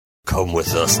Come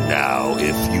with us now,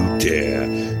 if you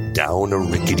dare, down a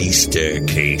rickety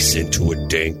staircase into a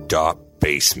dank, dark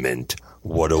basement.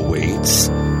 What awaits?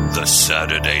 The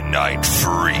Saturday Night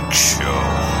Freak Show.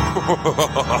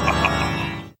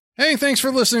 Hey, thanks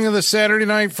for listening to the Saturday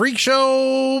Night Freak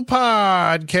Show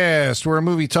podcast. We're a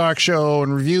movie talk show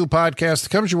and review podcast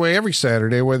that comes your way every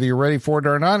Saturday, whether you're ready for it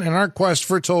or not, in our quest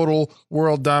for total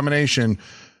world domination.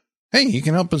 Hey, you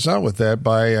can help us out with that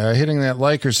by hitting that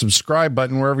like or subscribe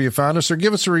button wherever you found us, or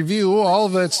give us a review. All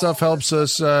of that stuff helps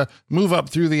us move up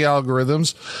through the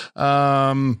algorithms.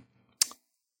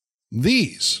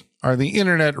 These are the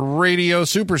Internet Radio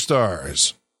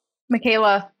Superstars.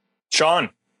 Michaela. Sean.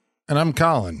 And I'm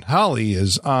Colin. Holly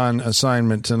is on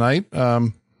assignment tonight.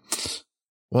 Well,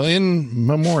 in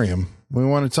memoriam, we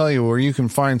want to tell you where you can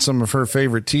find some of her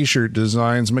favorite T-shirt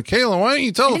designs. Michaela, why don't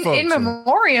you tell the folks? In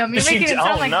memoriam? You're making it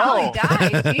sound like Holly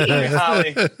died. Hey,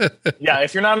 Holly. Yeah,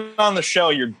 if you're not on the show,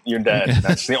 you're dead.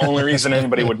 That's the only reason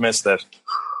anybody would miss this.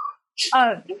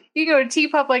 You go to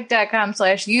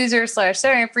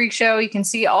tpublic.com/user/Saturday Night Freak Show. You can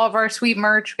see all of our sweet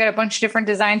merch. We've got a bunch of different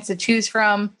designs to choose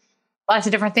from. Lots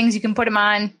of different things you can put them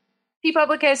on.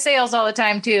 TeePublic has sales all the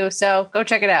time, too, so go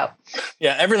check it out.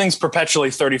 Yeah, everything's perpetually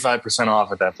 35%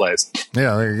 off at that place.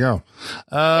 Yeah, there you go.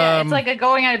 Yeah, it's like a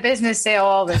going out of business sale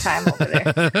all the time over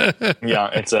there. Yeah,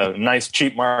 it's a nice,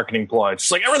 cheap marketing ploy. It's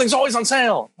just like, everything's always on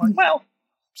sale. Like, well,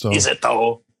 so, is it,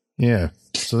 though? Yeah.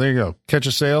 So there you go. Catch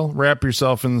a sale, wrap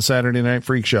yourself in the Saturday Night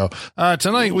Freak Show.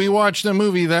 Tonight, we watched a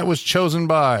movie that was chosen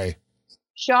by...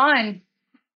 Sean,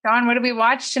 what did we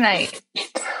watch tonight?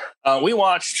 We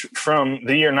watched from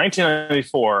the year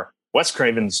 1994, Wes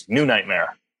Craven's New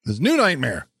Nightmare. His New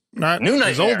Nightmare. Not New Nightmare.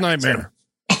 His Old Nightmare.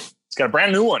 It's got a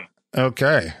brand new one.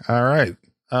 Okay. All right.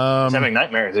 He's having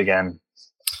nightmares again.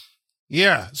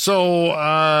 Yeah. So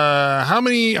how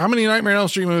many Nightmare on Elm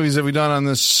Street movies have we done on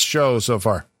this show so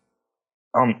far?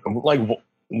 Like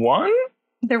one?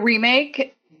 The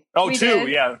remake. Oh, two. Did.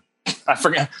 Yeah. I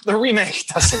forgot. The remake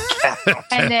doesn't count.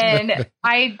 And then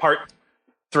Part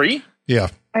 3? Yeah.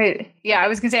 I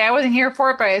was going to say I wasn't here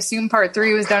for it, but I assume part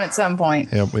 3 was done at some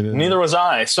point. Yep, we didn't. Neither was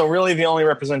I. So really the only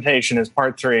representation is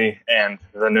part 3 and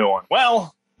the new one.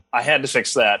 Well, I had to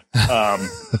fix that.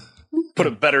 Put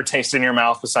a better taste in your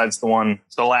mouth besides the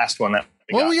last one that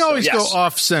we always go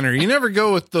off center. You never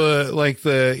go with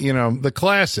the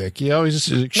classic. You always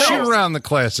just shoot around the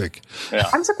classic. Yeah.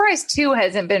 I'm surprised 2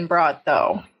 hasn't been brought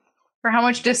though. For how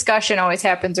much discussion always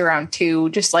happens around 2,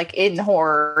 just like in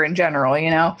horror in general,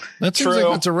 you know? That seems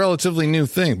like it's a relatively new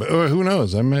thing, but who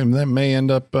knows? I mean, that may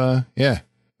end up, Who knows?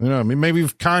 I mean, maybe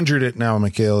we've conjured it now,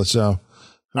 Michaela, so.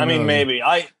 I mean, maybe.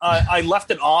 I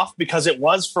left it off because it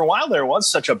was, for a while there, was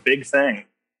such a big thing.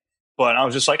 But I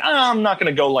was just like, I'm not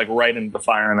going to go like right into the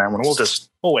fire on that one. We'll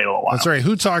wait a little while. That's right.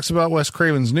 Who talks about Wes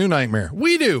Craven's New Nightmare?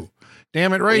 We do.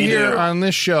 Damn it, right here on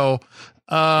this show.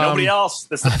 Nobody else.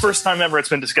 That's the first time ever it's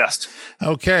been discussed.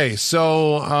 Okay,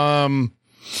 so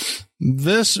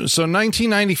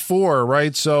 1994,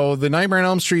 right? So the Nightmare on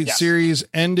Elm Street series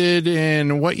ended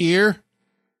in what year?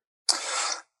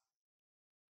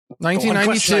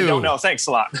 1992. I don't know. Thanks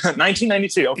a lot.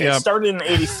 1992. Okay, It started in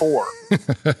 84.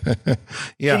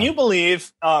 Yeah. Can you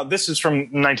believe this is from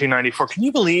 1994? Can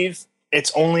you believe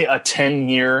it's only a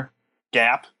 10-year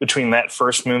gap between that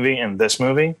first movie and this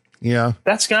movie? Yeah,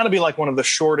 that's got to be like one of the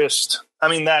shortest. I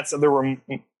mean, but Friday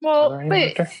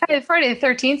the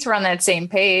 13th were on that same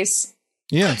pace.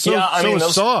 Yeah, so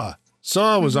was Saw.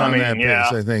 Saw was on that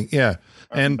pace, I think. Yeah,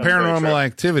 and Paranormal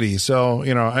Activity. So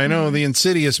I know the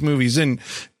Insidious movies didn't.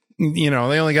 They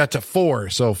only got to 4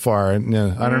 so far. And,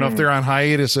 I don't know if they're on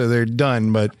hiatus or they're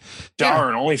done, but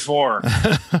darn, only 4.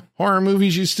 Horror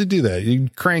movies used to do that. You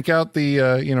crank out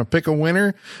the, pick a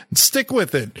winner and stick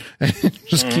with it and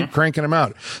just keep cranking them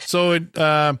out. So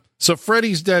so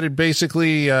Freddy's Dead had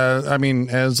basically,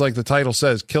 as like the title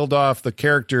says, killed off the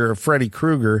character of Freddy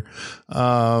Krueger.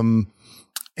 And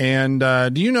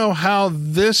do you know how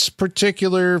this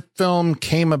particular film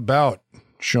came about,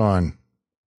 Sean?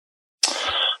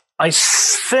 I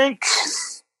think.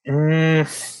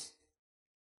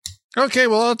 Okay,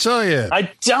 well, I'll tell you.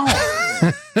 I don't.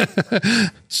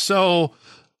 So,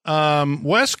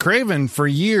 Wes Craven for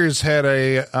years had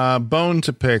a bone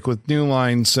to pick with New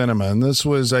Line Cinema, and this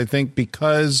was, I think,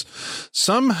 because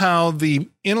somehow the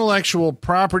intellectual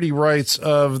property rights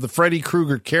of the Freddy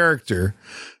Krueger character,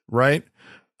 right?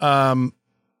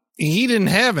 He didn't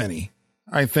have any.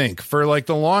 I think for like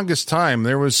the longest time,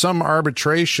 there was some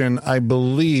arbitration, I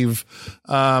believe.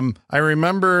 I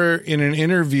remember in an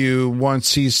interview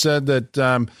once he said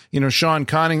that, Sean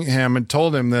Cunningham had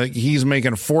told him that he's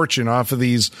making a fortune off of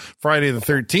these Friday the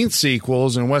 13th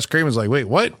sequels. And Wes Craven's like, wait,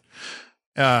 what?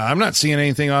 I'm not seeing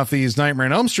anything off these Nightmare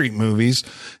on Elm Street movies.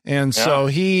 And so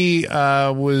he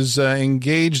was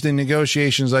engaged in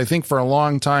negotiations, I think, for a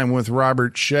long time with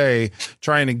Robert Shea,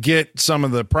 trying to get some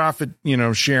of the profit,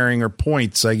 sharing or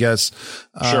points, I guess,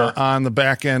 on the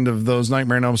back end of those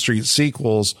Nightmare on Elm Street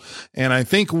sequels. And I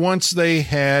think once they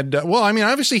had,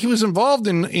 obviously he was involved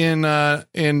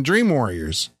in Dream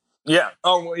Warriors. Yeah.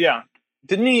 Oh, yeah.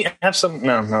 Didn't he have some?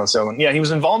 No, it's the other one. Yeah, he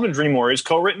was involved in Dream Warriors,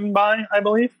 co-written by, I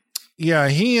believe. Yeah,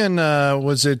 he and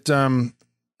was it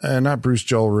not Bruce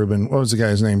Joel Rubin? What was the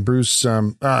guy's name? Bruce.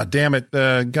 Damn it,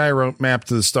 the guy wrote Map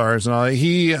to the Stars and all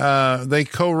that. They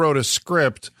co-wrote a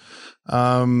script,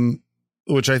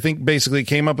 which I think basically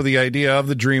came up with the idea of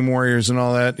the Dream Warriors and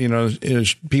all that.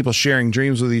 Is people sharing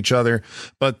dreams with each other.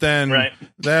 But then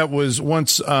that was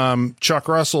once Chuck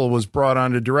Russell was brought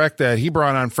on to direct that. He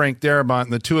brought on Frank Darabont,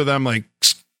 and the two of them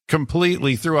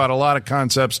completely threw out a lot of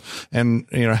concepts and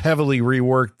heavily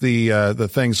reworked the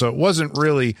thing. So it wasn't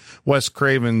really Wes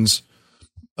Craven's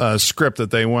script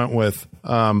that they went with.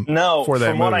 No, for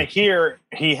that from movie. what I hear,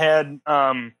 he had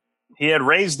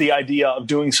raised the idea of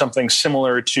doing something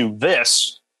similar to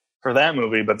this for that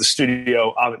movie, but the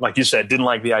studio, like you said, didn't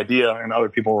like the idea, and other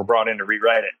people were brought in to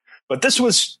rewrite it. But this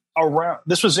was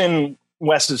in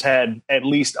Wes's head at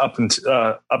least up to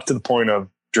the point of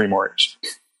Dream Warriors.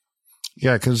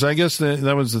 Yeah, because I guess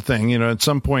that was the thing. At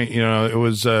some point, it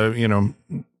was, even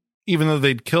though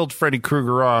they'd killed Freddy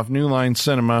Krueger off, New Line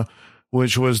Cinema,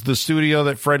 which was the studio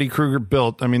that Freddy Krueger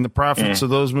built. I mean, the profits of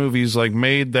those movies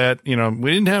made that, we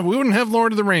wouldn't have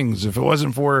Lord of the Rings if it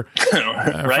wasn't for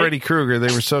Freddy Krueger.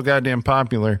 They were so goddamn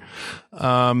popular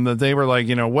that they were like,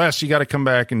 Wes, you got to come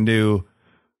back and do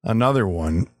another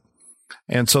one.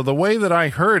 And so the way that I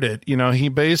heard it, he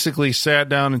basically sat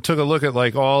down and took a look at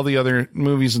all the other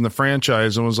movies in the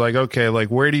franchise and was like, okay,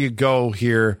 where do you go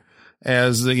here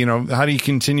as how do you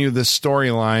continue this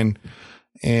storyline?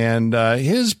 And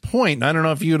his point, I don't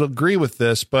know if you'd agree with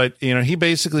this, but he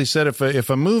basically said if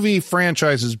a movie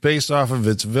franchise is based off of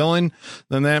its villain,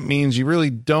 then that means you really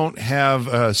don't have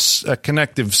a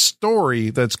connective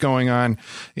story that's going on.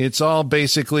 It's all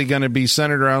basically going to be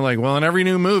centered around in every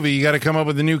new movie, you got to come up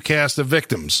with a new cast of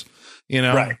victims.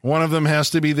 One of them has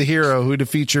to be the hero who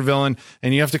defeats your villain,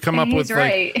 and you have to come up with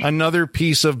another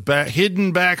piece of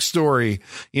hidden backstory,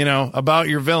 about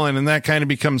your villain. And that kind of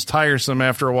becomes tiresome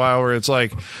after a while, where it's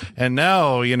and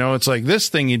now, it's this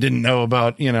thing you didn't know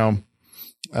about, right.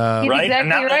 Exactly and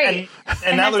now, right.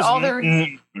 And now there's,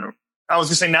 I was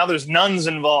gonna say, now there's nuns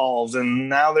involved, and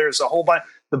now there's a whole bunch.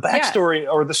 The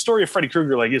backstory or the story of Freddy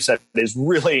Krueger, like you said, is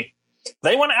really,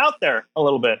 they went out there a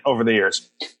little bit over the years.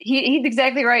 He's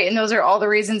exactly right. And those are all the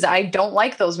reasons I don't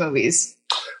like those movies.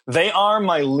 They are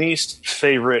my least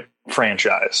favorite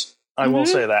franchise. I will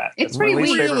say that. It's pretty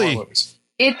weak.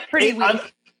 It's pretty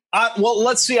weak. Well,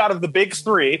 let's see. Out of the big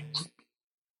three,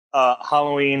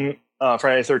 Halloween,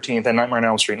 Friday the 13th, and Nightmare on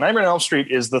Elm Street. Nightmare on Elm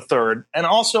Street is the third. And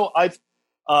also, I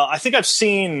think I've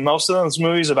seen most of those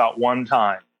movies about one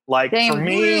time. For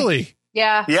me... Really?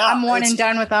 Yeah, I'm one and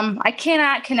done with them. I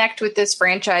cannot connect with this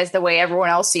franchise the way everyone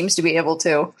else seems to be able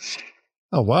to.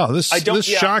 Oh, wow. This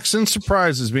shocks and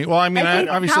surprises me. Well,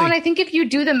 obviously... I think if you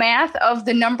do the math of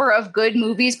the number of good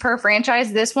movies per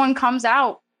franchise, this one comes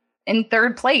out in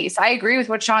third place. I agree with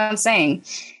what Sean's saying.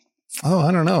 Oh,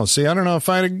 I don't know. See, I don't know if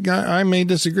I may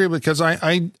disagree, because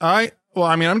I'm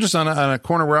just on a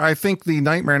corner where I think the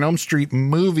Nightmare on Elm Street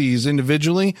movies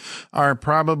individually are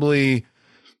probably...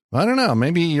 I don't know.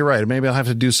 Maybe you're right. Maybe I'll have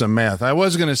to do some math. I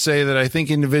was going to say that I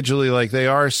think individually, they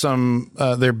are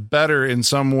they're better in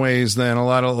some ways than a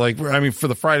lot of for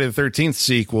the Friday the 13th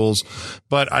sequels,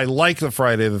 but I like the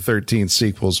Friday the 13th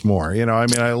sequels more.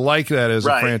 I like that as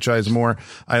a franchise more.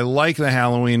 I like the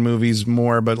Halloween movies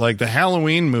more, but the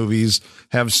Halloween movies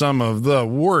have some of the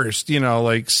worst,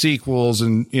 sequels,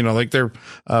 and, their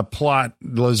plot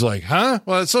was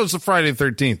well, so is the Friday the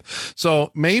 13th.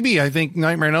 So maybe I think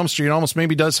Nightmare on Elm Street almost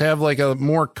maybe does have a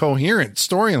more coherent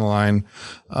storyline.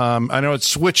 I know it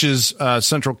switches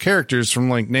central characters from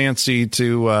Nancy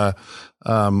to what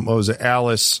was it,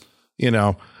 Alice,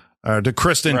 to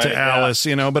Kristen to Alice,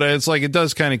 but it's it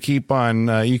does kind of keep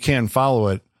on, you can follow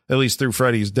it at least through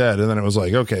Freddy's Dead. And then it was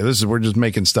okay, we're just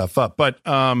making stuff up. But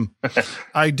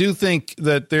I do think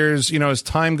that there's, as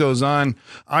time goes on,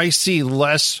 I see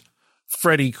less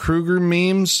Freddy Krueger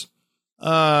memes.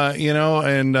 It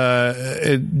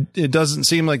doesn't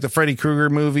seem like the Freddy Krueger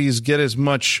movies get as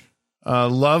much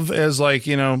love as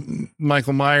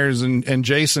Michael Myers and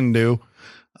Jason do.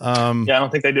 I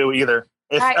don't think they do either.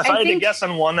 If I had to guess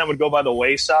on one that would go by the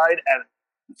wayside, and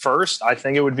first, I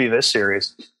think it would be this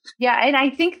series. Yeah, and I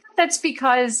think that's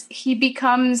because he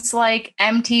becomes like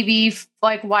MTV,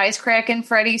 like wisecracking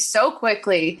Freddy so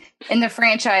quickly in the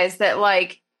franchise that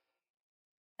like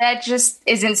that just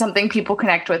isn't something people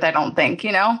connect with. I don't think,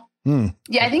 Yeah,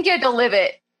 I think you had to live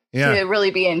it to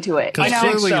really be into it.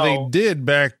 Clearly they did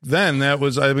back then. That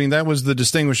was the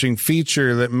distinguishing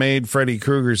feature that made Freddy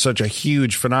Krueger such a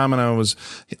huge phenomenon. Was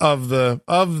of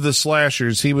the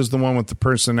slashers, he was the one with the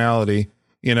personality.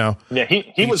 Yeah,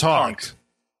 he was talked. Punked.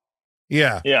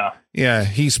 Yeah.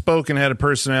 He spoke and had a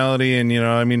personality,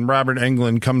 and Robert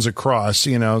Englund comes across, so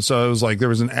it was like there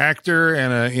was an actor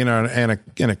and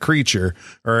a creature,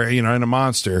 or and a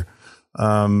monster,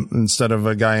 instead of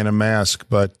a guy in a mask.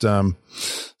 But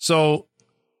so,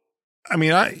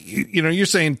 you're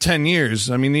saying 10 years.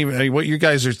 Even what you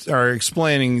guys are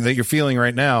explaining that you're feeling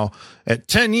right now, at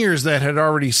 10 years that had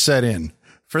already set in.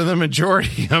 For the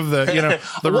majority of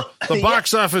the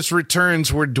box office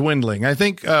returns were dwindling. I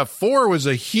think 4 was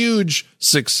a huge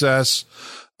success,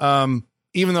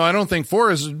 even though I don't think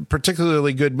 4 is a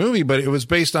particularly good movie, but it was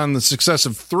based on the success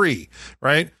of 3,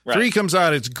 right? 3 comes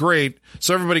out, it's great,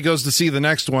 so everybody goes to see the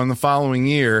next one the following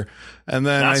year. And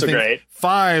then I think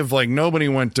 5, like nobody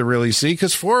went to really see,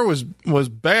 because 4 was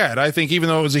bad. I think, even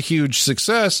though it was a huge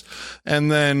success,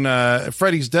 and then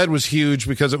Freddy's Dead was huge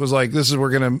because it was like, this is,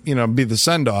 we're gonna be the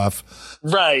send off.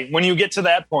 Right. When you get to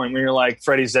that point when you're like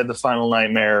Freddy's Dead: The Final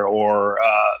Nightmare, or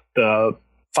the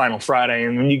Final Friday,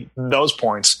 and those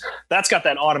points, that's got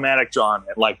that automatic draw on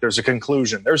it. Like there's a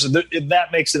conclusion. That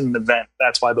makes it an event.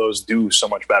 That's why those do so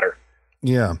much better.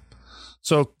 Yeah.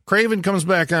 So Craven comes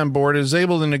back on board, is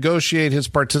able to negotiate his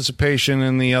participation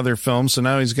in the other film. So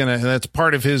now that's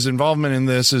part of his involvement in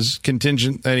this, is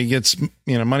contingent that he gets,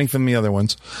 money from the other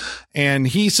ones. And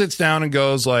he sits down and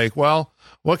goes like, well,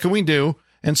 what can we do?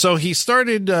 And so he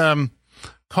started,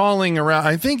 calling around.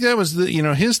 I think that was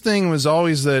his thing was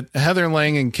always that Heather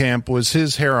Langenkamp was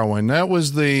his heroine. That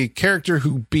was the character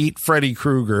who beat Freddy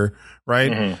Krueger.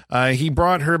 Right. Mm-hmm. He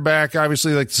brought her back,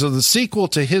 obviously. So the sequel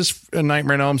to his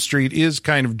Nightmare on Elm Street is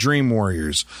kind of Dream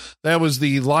Warriors. That was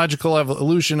the logical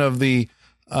evolution of the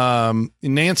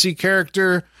Nancy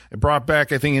character. It brought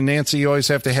back, I think in Nancy, you always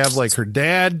have to have like her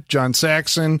dad, John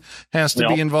Saxon, has to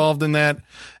be involved in that.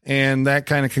 And that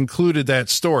kind of concluded that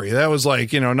story. That was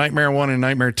like, Nightmare 1 and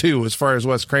Nightmare 2 as far as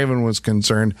Wes Craven was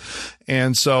concerned.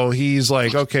 And so he's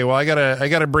like, okay, well, I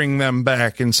gotta bring them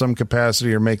back in some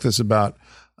capacity, or make this about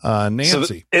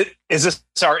Nancy. So is this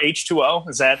our H2O?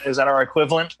 Is that our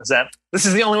equivalent? This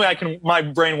is the only way my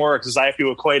brain works, is I have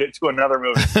to equate it to another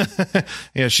movie.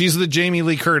 Yeah, she's the Jamie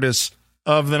Lee Curtis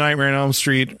of the Nightmare on Elm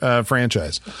Street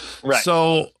franchise. Right.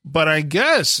 So, but I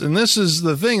guess, and this is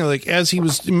the thing, like as he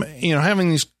was, having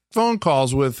these phone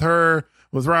calls with her,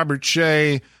 with Robert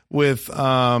Shea, with,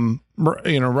 Robert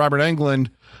Englund,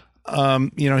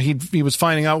 he was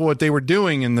finding out what they were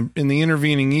doing in the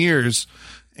intervening years.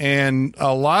 And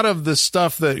a lot of the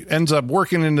stuff that ends up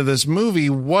working into this movie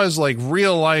was like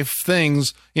real life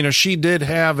things. She did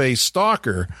have a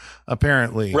stalker,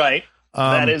 apparently. Right.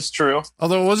 That is true.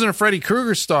 Although it wasn't a Freddy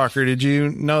Krueger stalker. Did you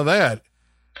know that?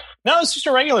 No, it's just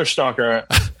a regular stalker.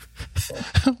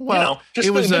 Well, just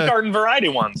it was the garden variety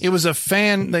ones. It was a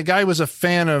fan. The guy was a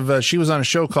fan of, she was on a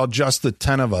show called Just the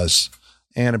 10 of Us.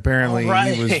 And apparently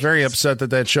he was very upset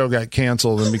that show got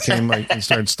canceled and became like, and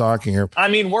started stalking her.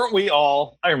 Weren't we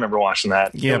all? I remember watching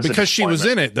that. Yeah, because she was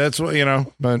in it. That's what,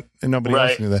 but nobody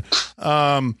else knew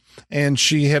that. And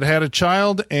she had a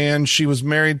child, and she was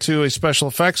married to a special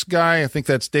effects guy. I think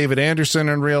that's David Anderson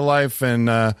in real life. And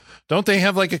don't they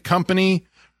have like a company?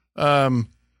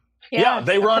 Yeah,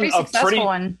 they run a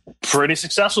pretty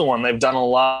successful one. They've done a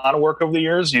lot of work over the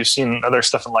years. You've seen other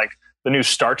stuff in like the new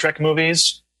Star Trek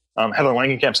movies. Heather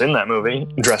Langenkamp's in that movie,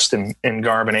 dressed in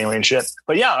garb and alien shit.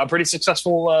 But yeah, a pretty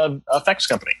successful effects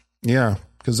company. Yeah,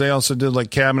 because they also did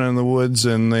like Cabin in the Woods,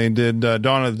 and they did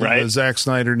Dawn of the Zack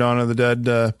Snyder Dawn of the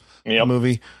Dead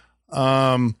movie.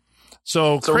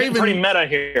 So Craven, pretty meta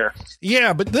here.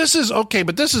 Yeah, but this is okay.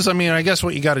 But this is, I guess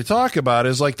what you got to talk about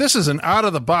is like, this is an out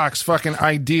of the box fucking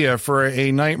idea for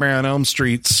a Nightmare on Elm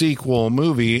Street sequel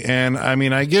movie. And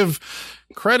I give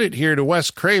credit here to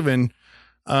Wes Craven,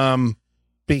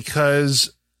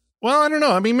 because, well, I don't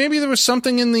know. Maybe there was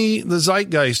something in the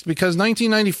zeitgeist, because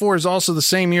 1994 is also the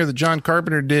same year that John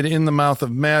Carpenter did In the Mouth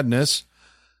of Madness.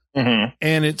 Mm-hmm.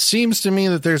 And it seems to me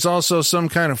that there's also some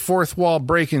kind of fourth wall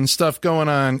breaking stuff going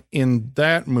on in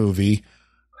that movie.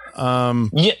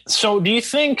 Yeah. So do you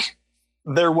think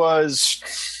there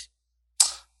was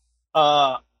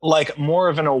like more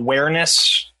of an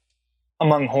awareness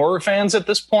among horror fans at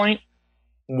this point,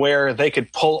 where they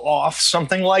could pull off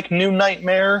something like New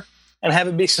Nightmare and have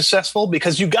it be successful?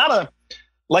 Because you gotta,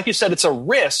 like you said, it's a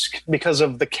risk because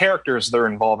of the characters they're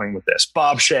involving with this.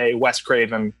 Bob Shaye, Wes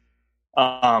Craven,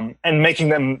 and making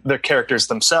them their characters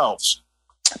themselves.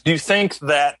 Do you think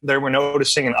that they were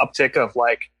noticing an uptick of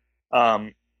like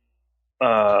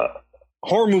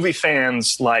horror movie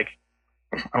fans, like,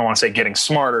 I don't want to say getting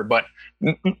smarter, but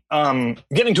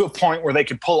getting to a point where they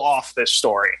could pull off this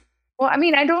story? Well, I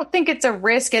mean, I don't think it's a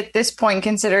risk at this point,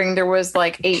 considering there was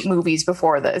like 8 movies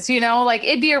before this, you know, like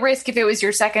it'd be a risk if it was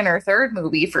your second or third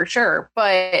movie for sure.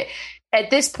 But at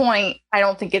this point, I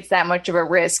don't think it's that much of a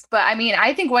risk. But I mean,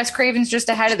 I think Wes Craven's just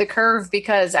ahead of the curve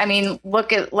because, I mean,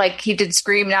 look at like he did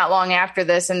Scream not long after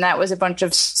this. And that was a bunch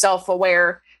of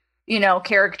self-aware, you know,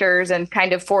 characters and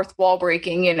kind of fourth wall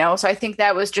breaking, you know. So I think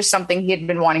that was just something he had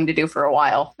been wanting to do for a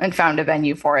while and found a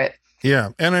venue for it.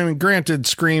 Yeah. And I mean, granted,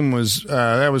 Scream was,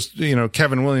 that was, you know,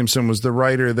 Kevin Williamson was the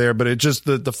writer there, but it just,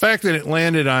 the fact that it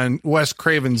landed on Wes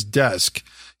Craven's desk,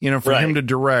 you know, for him to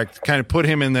direct kind of put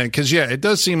him in that. Cause yeah, it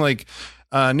does seem like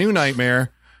New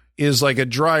Nightmare is like a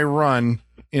dry run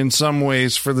in some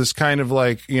ways for this kind of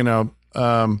like, you know,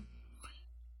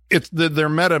 it's they're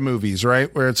meta movies,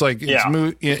 right? Where it's like,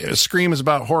 Scream is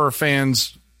about horror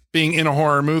fans being in a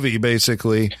horror movie,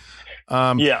 basically.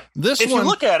 This if you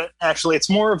look at it, actually, it's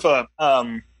more of a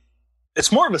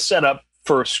setup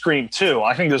for Scream 2.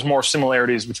 I think there's more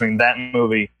similarities between that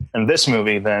movie and this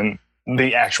movie than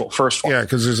the actual first one. Yeah,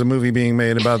 because there's a movie being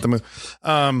made about the movie.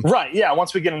 Right. Yeah.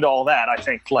 Once we get into all that, I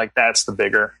think like that's the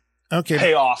bigger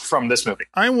payoff from this movie.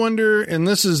 I wonder, and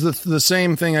this is the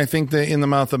same thing. I think that in the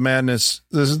Mouth of Madness,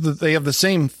 they have the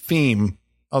same theme.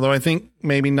 Although I think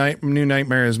maybe New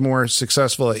Nightmare is more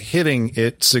successful at hitting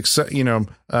it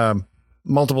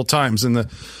multiple times. And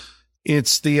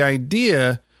it's the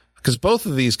idea, because both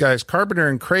of these guys, Carpenter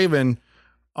and Craven,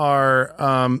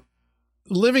 are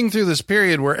living through this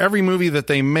period where every movie that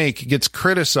they make gets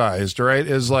criticized, right?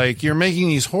 Is like, you're making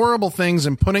these horrible things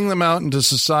and putting them out into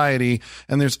society,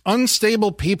 and there's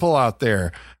unstable people out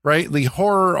there, right? The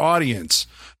horror audience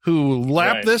who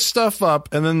lap this stuff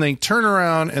up, and then they turn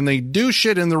around and they do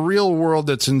shit in the real world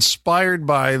that's inspired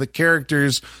by the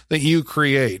characters that you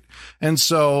create. And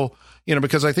so, you know,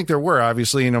 because I think there were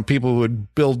obviously, you know, people who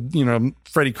would build, you know,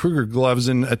 Freddy Krueger gloves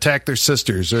and attack their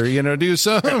sisters, or, you know, do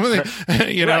something,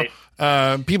 you know,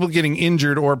 people getting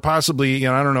injured, or possibly, you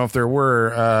know, I don't know if there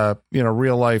were, you know,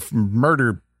 real life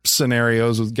murder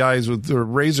scenarios with guys with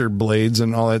razor blades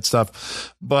and all that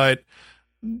stuff. But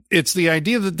it's the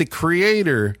idea that the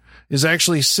creator is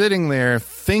actually sitting there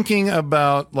thinking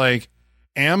about, like,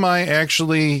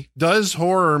 does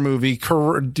horror movies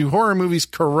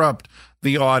corrupt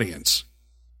the audience?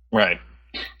 Right.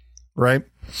 Do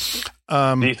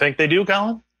you think they do,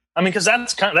 Colin? I mean, because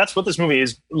that's what this movie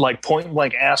is like, point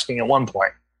blank asking at one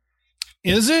point.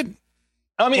 Is it?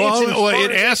 I mean,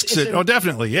 it asks it. Oh,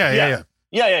 definitely. Yeah.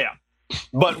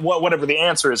 But whatever the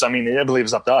answer is, I mean, I believe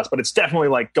it's up to us. But it's definitely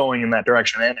like going in that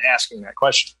direction and asking that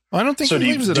question. Well, I don't think he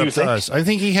leaves it up to us. I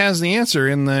think he has the answer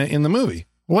in the movie.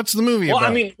 What's the movie about?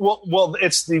 I mean,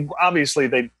 it's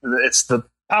the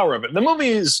power of it. The movie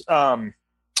is, the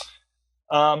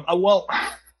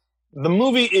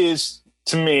movie is,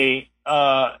 to me,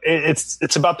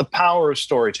 it's about the power of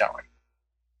storytelling,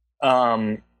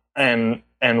 and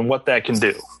what that can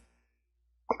do.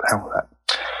 What the hell was that?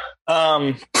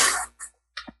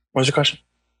 What was your question?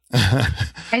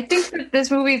 I think that this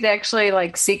movie is actually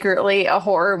like secretly a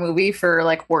horror movie for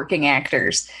like working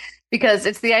actors, because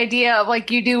it's the idea of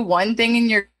like, you do one thing in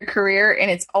your career and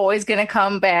it's always going to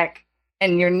come back,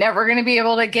 and you're never going to be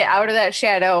able to get out of that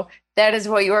shadow. That is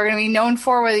what you are going to be known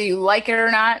for, whether you like it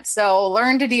or not. So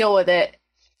learn to deal with it.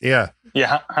 Yeah.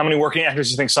 Yeah. How many working actors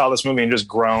do you think saw this movie and just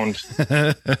groaned?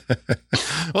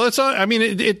 Well, it's all, I mean,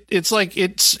 it's like,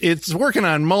 it's working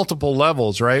on multiple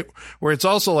levels, right? Where it's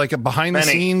also like a behind the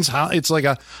scenes, it's like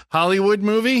a Hollywood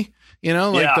movie, you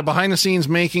know, like the behind the scenes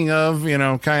making of, you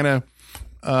know, kind of,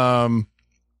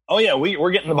 oh yeah,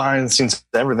 we're getting the behind the scenes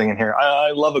everything in here.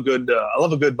 I love a good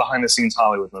behind the scenes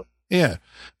Hollywood movie. Yeah,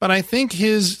 but I think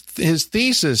his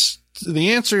thesis,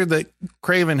 the answer that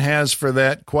Craven has for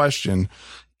that question,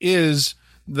 is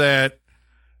that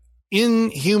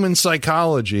in human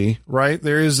psychology, right,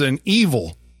 there is an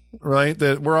evil, right,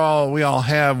 that we all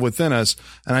have within us,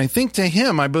 and I think to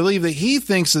him, I believe that he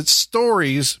thinks that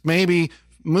stories, maybe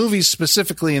movies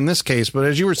specifically in this case, but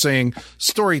as you were saying,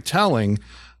 storytelling.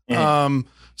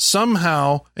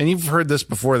 Somehow, and you've heard this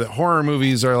before, that horror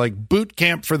movies are like boot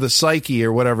camp for the psyche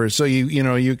or whatever. So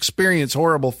you experience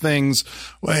horrible things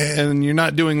and you're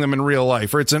not doing them in real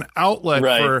life, or it's an outlet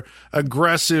for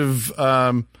aggressive,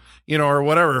 or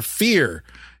whatever, fear.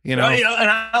 You know,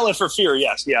 an outlet for fear.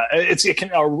 Yes, yeah, it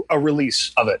can a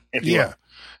release of it. If you will.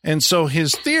 And so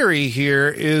his theory here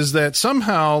is that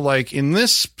somehow, like in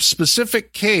this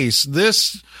specific case,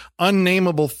 this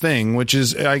unnameable thing, which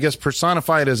is, I guess,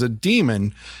 personified as a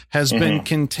demon, has been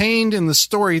contained in the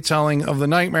storytelling of the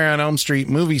Nightmare on Elm Street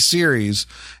movie series.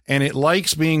 And it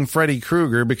likes being Freddy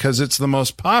Krueger because it's the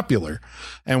most popular.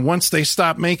 And once they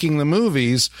stop making the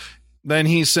movies, then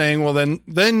he's saying, well, then,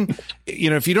 you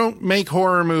know, if you don't make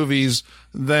horror movies,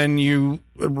 then you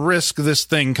risk this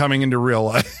thing coming into real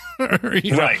life, or,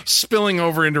 you know, spilling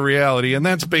over into reality. And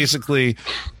that's basically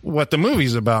what the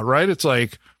movie's about, right? It's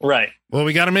like, well,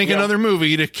 we got to make another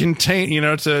movie to contain, you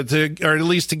know, to, or at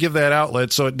least to give that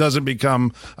outlet so it doesn't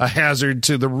become a hazard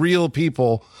to the real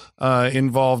people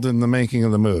involved in the making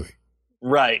of the movie.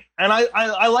 Right. And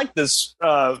I like this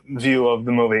view of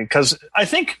the movie because I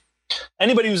think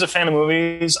anybody who's a fan of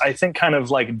movies, I think kind of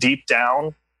like deep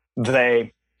down,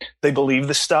 they believe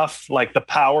this stuff, like the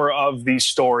power of these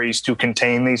stories to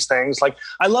contain these things. Like,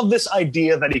 I love this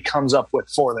idea that he comes up with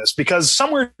for this, because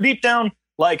somewhere deep down,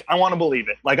 like, I want to believe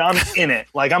it. Like, I'm in it.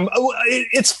 Like,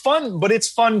 it's fun, but it's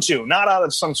fun too. Not out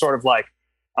of some sort of like,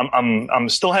 I'm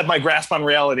still have my grasp on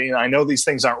reality and I know these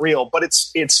things aren't real, but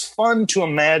it's fun to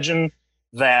imagine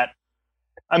that.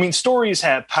 I mean, stories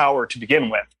have power to begin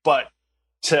with, but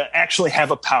to actually have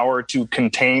a power to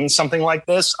contain something like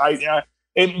this,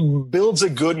 it builds a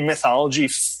good mythology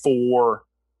for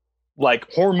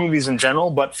like horror movies in general,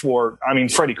 but for, I mean,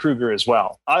 Freddy Krueger as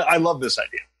well. I love this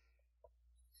idea.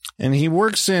 And he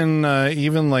works in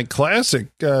even like classic,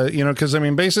 you know, because I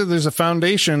mean, basically there's a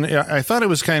foundation. I thought it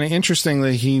was kind of interesting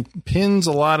that he pins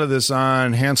a lot of this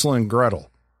on Hansel and Gretel.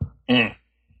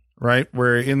 Right?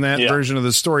 Where in that version of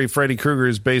the story, Freddy Krueger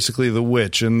is basically the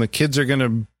witch, and the kids are going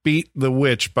to beat the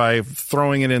witch by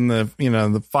throwing it in the, you know,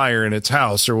 the fire in its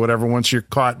house or whatever once you're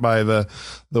caught by the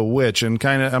witch. And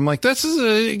kind of, I'm like, that's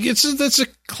a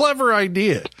clever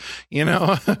idea, you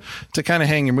know, to kind of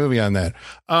hang your movie on that.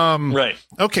 Right.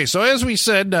 Okay. So as we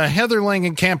said, Heather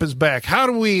Langenkamp is back. How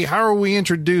are we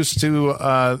introduced to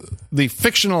the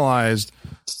fictionalized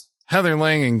Heather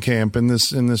Langenkamp in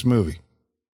this movie?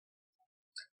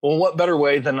 Well, what better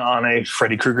way than on a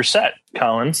Freddy Krueger set,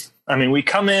 Colin? I mean, we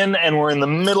come in and we're in the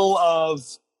middle of.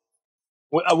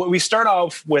 We start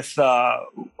off with.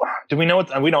 Do we know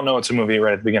what? We don't know it's a movie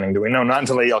right at the beginning. Do we know? Not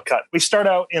until they yell cut. We start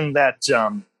out in that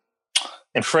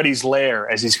in Freddy's lair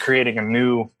as he's creating a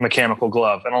new mechanical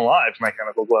glove, an alive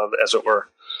mechanical glove, as it were.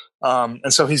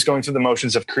 And so he's going through the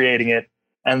motions of creating it,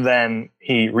 and then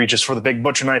he reaches for the big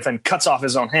butcher knife and cuts off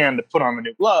his own hand to put on the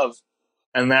new glove,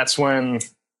 and that's when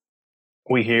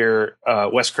we hear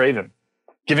Wes Craven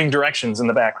giving directions in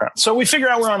the background. So we figure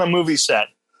out we're on a movie set,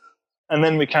 and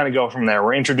then we kind of go from there.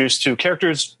 We're introduced to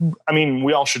characters. I mean,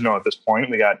 we all should know at this point.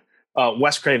 We got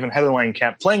Wes Craven, Heather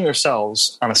Langenkamp playing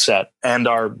themselves on a set, and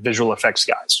our visual effects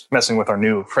guys messing with our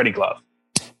new Freddy glove.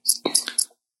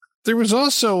 There was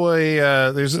also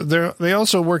they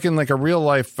also work in like a real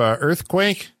life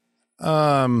earthquake.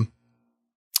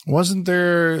 Wasn't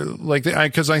there like,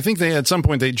 because I think they at some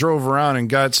point they drove around and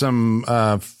got some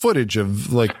footage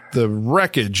of like the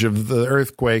wreckage of the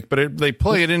earthquake, but they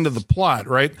play it into the plot,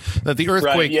 right? That the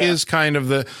earthquake is kind of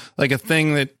the like a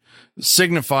thing that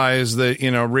signifies that,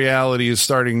 you know, reality is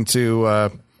starting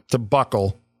to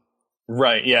buckle.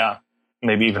 Right. Yeah.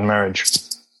 Maybe even marriage.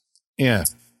 Yeah.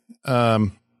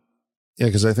 Yeah,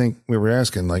 because I think we were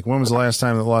asking, like, when was the last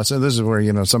time that Los Angeles, this is where,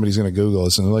 you know, somebody's going to Google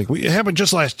this, and like, it happened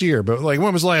just last year, but like,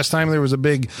 when was the last time there was a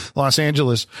big Los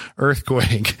Angeles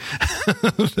earthquake?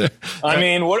 I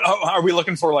mean, what are we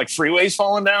looking for, like freeways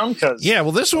falling down? Yeah,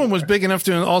 well, this one was big enough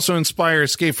to also inspire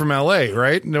Escape from LA,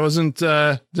 right? And it wasn't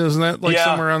that like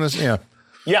somewhere on this? Yeah.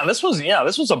 Yeah, this was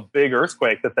a big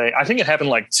earthquake that I think it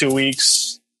happened like 2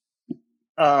 weeks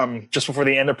just before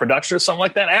the end of production or something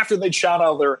like that, after they'd shot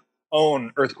all their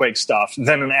own earthquake stuff,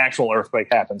 then an actual earthquake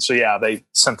happened. So yeah, they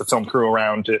sent the film crew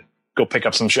around to go pick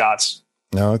up some shots.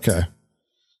 Okay.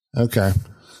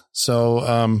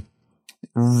 So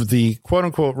the quote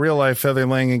unquote real life Heather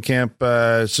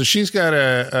Langenkamp, so she's got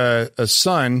a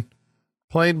son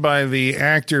played by the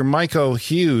actor Michael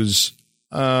Hughes.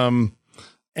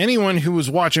 Anyone who was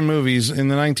watching movies in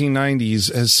the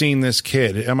 1990s has seen this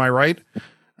kid. Am I right?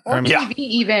 Or TV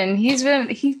even.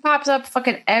 He pops up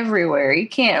fucking everywhere. You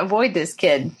can't avoid this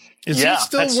kid. Is he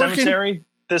still Pet working? Cemetery,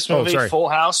 this movie, Full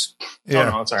House. Yeah.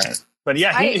 Oh, no, it's all right. But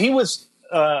yeah, he was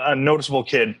a noticeable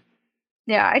kid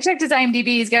Yeah, I checked his IMDb.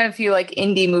 He's got a few like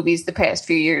indie movies the past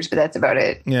few years, but that's about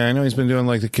it. Yeah, I know he's been doing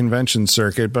like the convention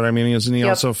circuit, but I mean, isn't he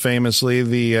also famously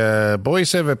the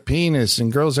boys have a penis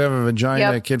and girls have a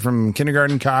vagina kid from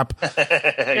Kindergarten Cop?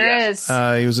 There is.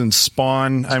 He was in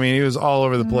Spawn. I mean, he was all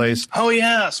over the place. Oh,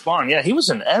 yeah, Spawn. Yeah, he was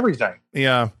in everything.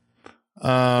 Yeah.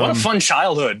 What a fun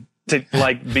childhood to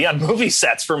like be on movie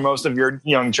sets for most of your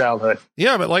young childhood.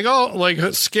 Yeah, but like all like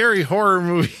scary horror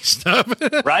movie stuff,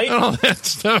 right? And all that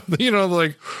stuff,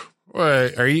 like,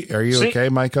 wait, are you okay,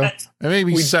 Micah? I may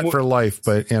be set for life,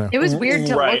 but it was weird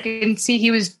to look and see he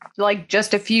was like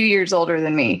just a few years older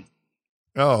than me.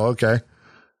 Oh, okay.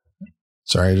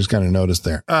 Sorry, I just kind of noticed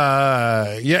there.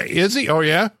 Yeah, is he? Oh,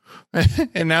 yeah.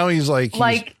 And now he's like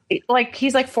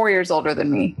he's like 4 years older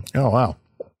than me. Oh, wow.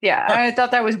 Yeah, I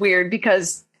thought that was weird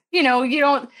because, you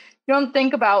don't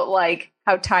think about like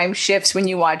how time shifts when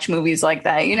you watch movies like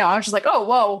that. I was just like, oh,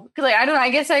 whoa. Cause like, I don't know. I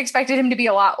guess I expected him to be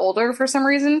a lot older for some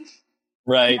reason.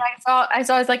 Right. I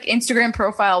saw his like Instagram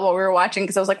profile while we were watching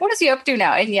because I was like, what is he up to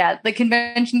now? And yeah, the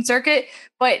convention circuit.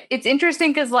 But it's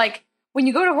interesting because like when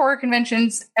you go to horror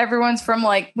conventions, everyone's from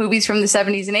like movies from the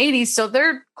 70s and 80s. So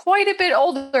they're quite a bit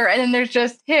older. And then there's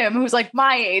just him who's like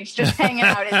my age, just hanging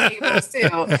out at tables too,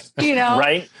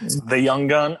 Right. The young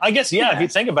gun. I guess, yeah, if you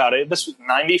think about it, this was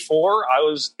 94. I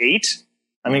was 8.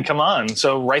 I mean, come on.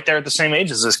 So right there at the same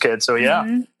age as this kid. So yeah.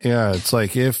 Mm-hmm. Yeah. It's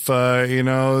like if,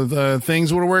 the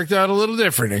things would have worked out a little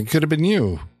different. It could have been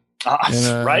you.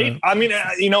 Right? I mean,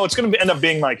 it's going to end up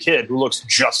being my kid who looks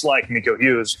just like Nico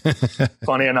Hughes.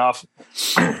 Funny enough.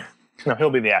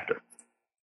 He'll be the actor.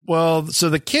 Well,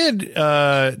 so the kid,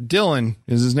 Dylan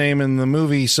is his name in the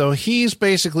movie. So he's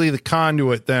basically the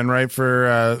conduit then, right?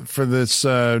 For this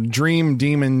dream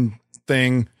demon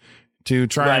thing to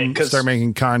try and start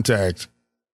making contact.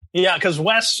 Yeah, because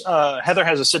Wes, Heather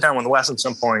has a sit down with Wes at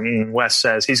some point, and Wes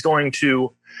says if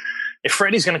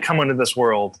Freddy's going to come into this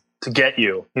world to get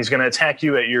you, he's going to attack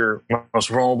you at your most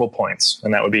vulnerable points,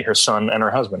 and that would be her son and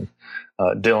her husband,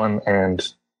 Dylan, and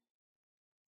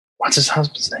what's his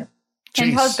husband's name?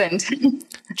 And husband.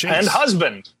 And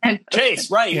husband. And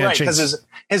Chase, right, because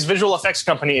his visual effects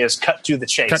company is Cut to the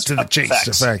Chase. Cut to the Chase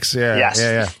effects, yeah. Yes.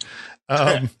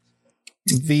 Yeah.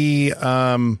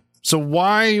 So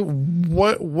why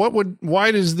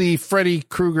does the Freddy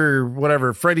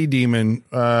Krueger, Freddy demon,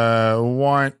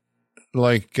 want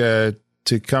to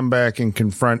come back and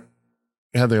confront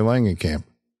Heather Langenkamp?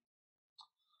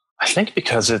 I think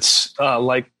because it's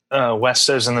like Wes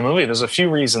says in the movie, there's a few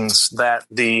reasons that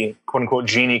the quote unquote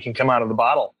genie can come out of the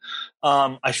bottle.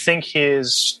 I think in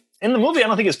the movie, I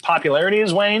don't think his popularity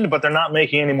has waned, but they're not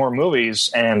making any more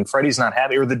movies and Freddy's not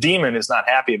happy, or the demon is not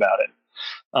happy about it.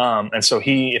 And so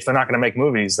if they're not going to make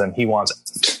movies, then he wants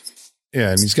it.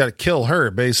 Yeah. And he's got to kill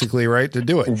her basically, right, to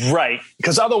do it. Right.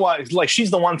 Because otherwise, like,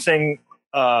 she's the one thing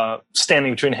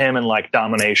standing between him and like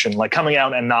domination, like coming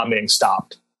out and not being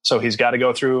stopped. So he's got to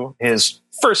go through his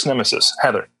first nemesis,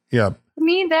 Heather. Yeah. To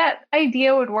me, that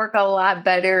idea would work a lot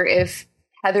better if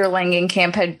Heather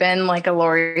Langenkamp had been like a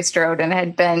Laurie Strode and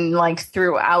had been like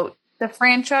throughout the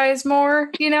franchise more,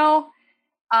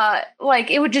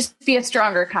 like it would just be a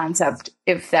stronger concept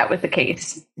if that was the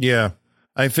case. Yeah.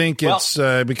 I think it's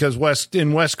because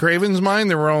in Wes Craven's mind,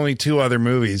 there were only 2 other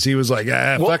movies. He was like,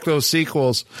 fuck those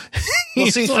sequels. Well,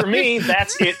 see, for me,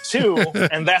 that's it too.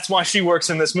 And that's why she works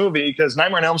in this movie, because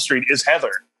Nightmare on Elm Street is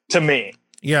Heather to me.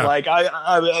 Yeah. Like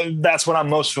I that's what I'm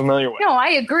most familiar with. No, I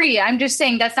agree. I'm just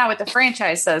saying that's not what the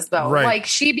franchise says though. Right. Like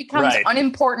she becomes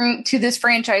unimportant to this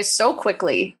franchise so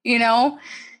quickly,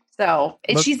 So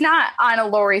she's not on a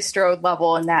Laurie Strode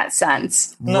level in that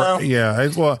sense. No. Yeah.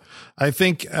 I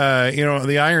think,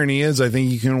 the irony is I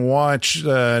think you can watch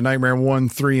Nightmare 1,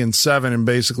 3, and 7. And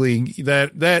basically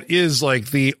that is like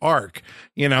the arc,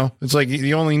 it's like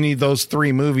you only need those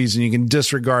 3 movies and you can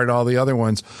disregard all the other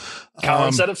ones.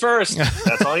 Colin said it first.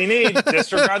 That's all you need.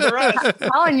 Disregard the rest.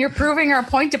 Colin, you're proving our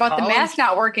point about the mask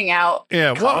not working out.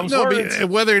 Yeah,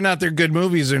 whether or not they're good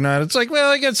movies or not, it's like,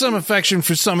 I get some affection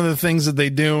for some of the things that they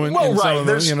do, and some of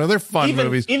them, they're fun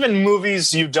movies. Even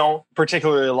movies you don't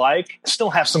particularly like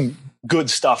still have some good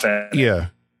stuff in it. Yeah,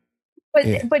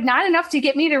 but not enough to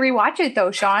get me to rewatch it though,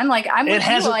 Sean. Like I'm with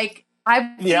you. Like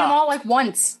I've seen them all like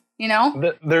once.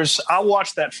 I'll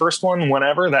watch that first one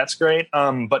whenever. That's great.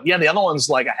 But yeah, the other ones,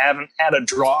 like I haven't had a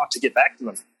draw to get back to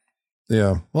them.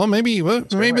 Yeah. Well, maybe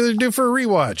they're due for a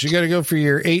rewatch. You got to go for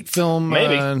your 8 film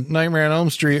Nightmare on Elm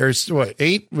Street, or what,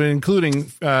 8, including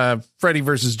Freddy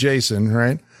versus Jason,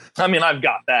 right? I mean, I've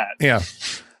got that. Yeah.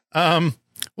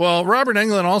 Well, Robert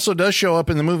Englund also does show up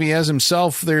in the movie as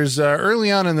himself. There's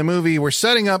early on in the movie, we're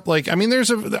setting up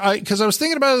because I was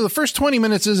thinking about it, the first 20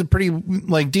 minutes is a pretty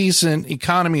like decent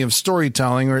economy of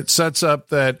storytelling where it sets up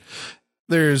that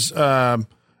there's,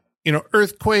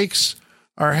 earthquakes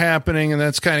are happening, and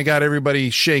that's kind of got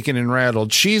everybody shaken and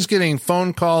rattled. She's getting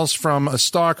phone calls from a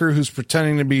stalker who's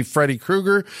pretending to be Freddy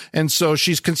Krueger, and so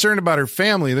she's concerned about her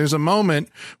family. There's a moment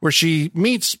where she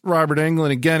meets Robert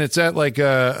Englund again. It's at like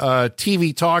a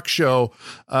TV talk show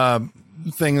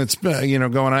thing that's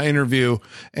going on, interview,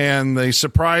 and they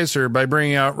surprise her by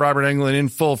bringing out Robert Englund in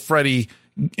full Freddy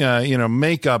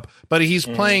makeup, but he's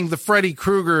playing the Freddy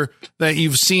Krueger that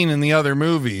you've seen in the other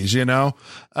movies,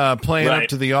 playing up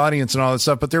to the audience and all that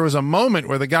stuff. But there was a moment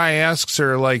where the guy asks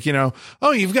her, like,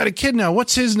 oh, you've got a kid now.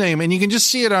 What's his name? And you can just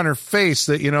see it on her face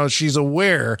that, she's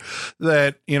aware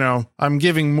that, I'm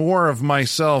giving more of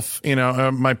myself,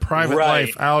 my private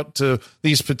life out to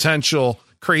these potential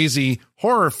crazy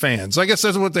horror fans. I guess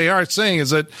that's what they are saying,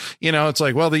 is that, it's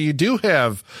like, well, that you do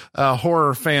have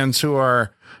horror fans who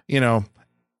are,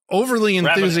 overly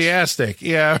enthusiastic. Ravenous.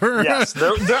 Yeah. Yes.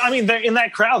 They're in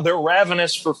that crowd. They're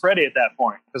ravenous for Freddy at that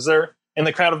point because they're in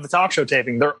the crowd of the talk show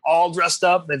taping. They're all dressed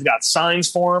up. They've got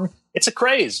signs for him. It's a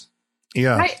craze.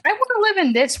 Yeah. I want to live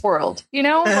in this world,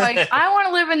 like I want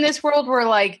to live in this world where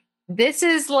like, this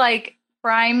is like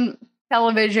prime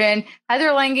television. Heather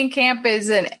Langenkamp is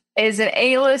an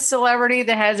A-list celebrity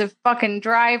that has a fucking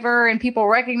driver and people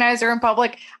recognize her in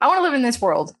public. I want to live in this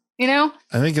world. I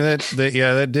think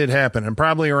that did happen. And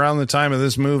probably around the time of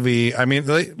this movie, I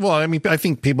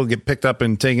think people get picked up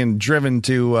and driven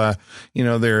to,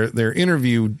 their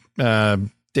interview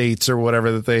dates or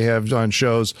whatever that they have on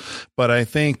shows. But I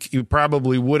think you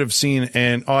probably would have seen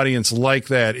an audience like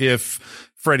that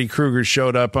if Freddy Krueger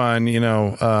showed up on,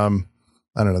 the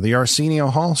Arsenio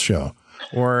Hall show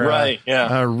or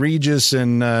Regis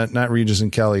and not Regis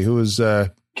and Kelly, who was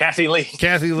Kathy Lee.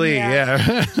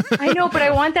 Yeah. I know, but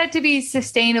I want that to be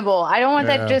sustainable. I don't want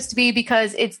that just to be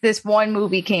because it's this one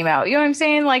movie came out. You know what I'm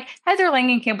saying? Like Heather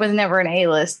Langenkamp was never an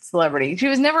A-list celebrity. She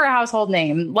was never a household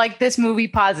name like this movie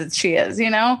posits she is,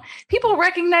 People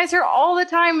recognize her all the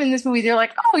time in this movie. They're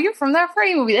like, oh, you're from that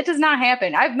Freddy movie. That does not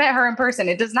happen. I've met her in person.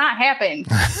 It does not happen.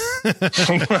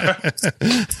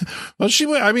 Well,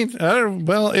 I don't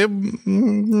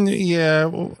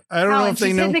know if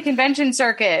they know. She's in the convention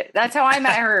circuit. That's how I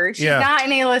met her. She's not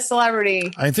an A-list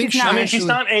celebrity. I think she's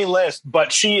not A-list,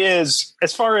 but she is,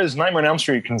 as far as Nightmare on Elm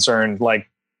Street concerned, like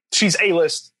she's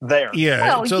A-list there. Yeah.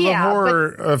 Well, so the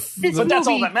horror but that's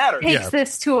all that matters.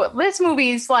 This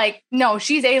movie's like, no,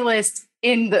 she's A-list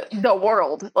in the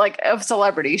world, like of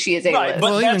celebrity. She is A-list. Right,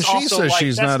 but well, even she says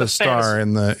she's not a star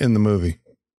in the movie.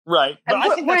 Right.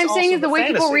 But what I'm saying is the way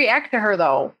people react to her,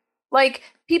 though. Like,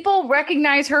 people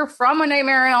recognize her from A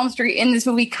Nightmare on Elm Street in this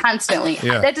movie constantly.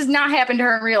 Yeah. That does not happen to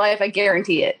her in real life. I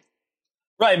guarantee it.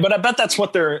 Right, but I bet that's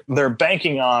what they're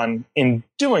banking on in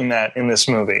doing that in this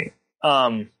movie.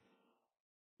 From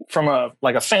a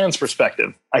fan's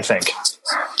perspective, I think.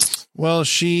 Well,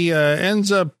 she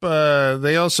ends up.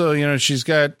 They also, she's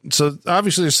got. So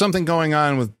obviously, there's something going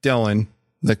on with Dylan,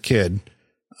 the kid.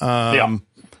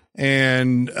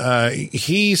 And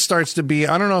he starts to be,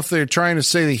 I don't know if they're trying to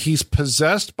say that he's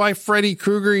possessed by Freddy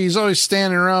Krueger. He's always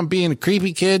standing around being a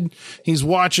creepy kid. He's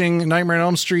watching Nightmare on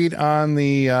Elm Street on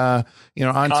the, on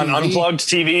TV. Unplugged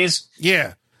TVs.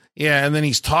 Yeah. Yeah. And then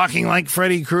he's talking like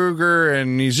Freddy Krueger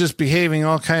and he's just behaving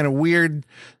all kind of weird.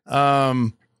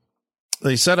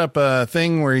 They set up a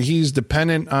thing where he's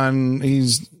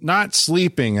he's not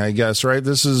sleeping, I guess, right?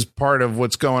 This is part of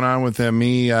what's going on with him.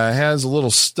 He has a little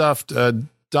stuffed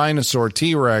dinosaur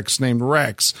T-Rex named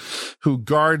Rex who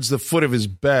guards the foot of his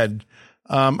bed.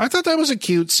 I thought that was a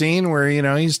cute scene where,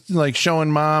 he's like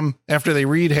showing mom after they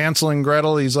read Hansel and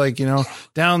Gretel. He's like,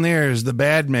 down there is the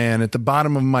bad man at the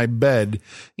bottom of my bed,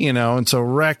 and so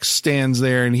Rex stands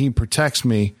there and he protects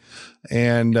me.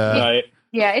 And, right.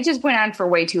 Yeah, it just went on for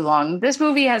way too long. This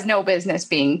movie has no business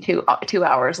being 2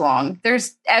 hours long.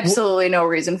 There's absolutely no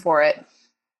reason for it.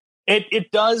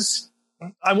 It does.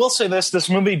 I will say this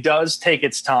movie does take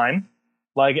its time.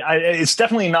 Like it's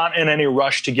definitely not in any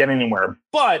rush to get anywhere,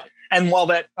 and while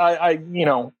that I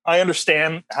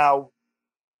understand how,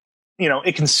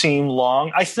 it can seem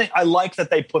long. I think I like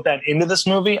that they put that into this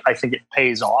movie. I think it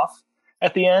pays off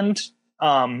at the end.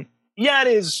 It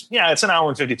is. Yeah, it's an hour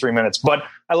and 53 minutes, but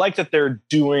I like that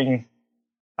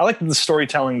I like the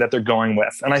storytelling that they're going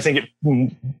with, and I think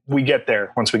we get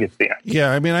there once we get to the end.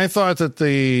 Yeah, I mean, I thought that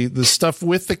the stuff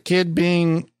with the kid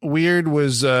being weird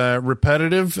was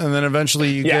repetitive, and then eventually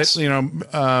you get, if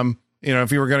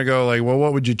you were going to go like, well,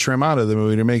 what would you trim out of the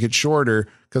movie to make it shorter?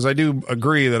 because I do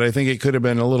agree that I think it could have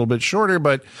been a little bit shorter,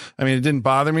 but I mean, it didn't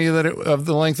bother me that of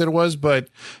the length that it was, but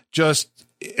just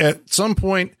at some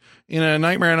point in a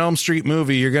Nightmare on Elm Street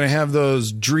movie, you're going to have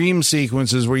those dream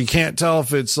sequences where you can't tell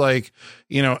if it's like,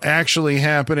 you know, actually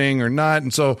happening or not.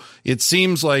 And so it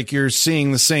seems like you're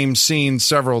seeing the same scene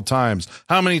several times.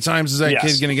 How many times is that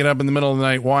kid going to get up in the middle of the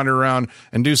night, wander around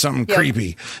and do something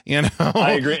creepy? You know,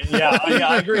 I agree. Yeah,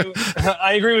 I agree.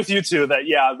 I agree with you too that,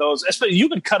 those, especially you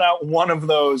could cut out one of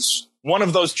those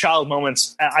child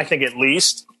moments, I think at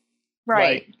least.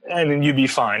 Right. And then you'd be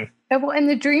fine. And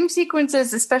the dream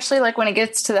sequences, especially like when it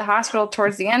gets to the hospital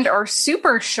towards the end, are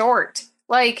super short.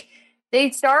 Like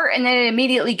they start and then it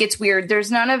immediately gets weird.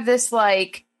 There's none of this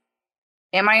like,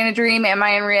 am I in a dream? Am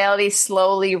I in reality?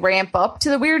 Slowly ramp up to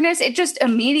the weirdness. It just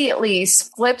immediately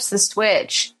flips the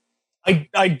switch.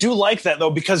 I do like that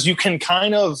though, because you can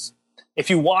kind of, if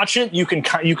you watch it, you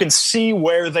can see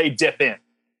where they dip in.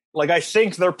 Like I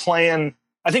think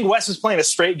Wes is playing a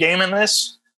straight game in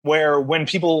this, where when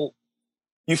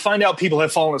you find out people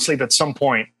have fallen asleep at some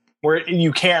point where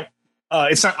you can't,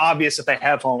 it's not obvious if they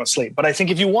have fallen asleep. But I think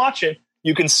if you watch it,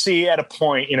 you can see at a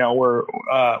point, you know,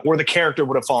 where the character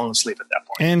would have fallen asleep at that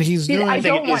point. And he's doing. I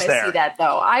don't want to see that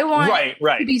though. I want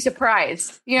to be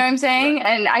surprised. You know what I'm saying? Right.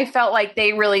 And I felt like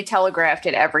they really telegraphed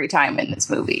it every time in this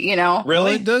movie. You know, really,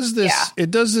 well, it does this. Yeah.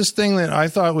 It does this thing that I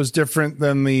thought was different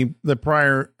than the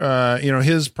prior,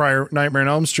 his prior Nightmare on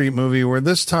Elm Street movie, where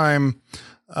this time,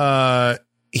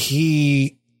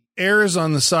 he errs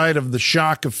on the side of the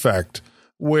shock effect,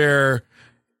 where,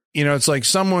 you know, it's like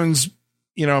someone's,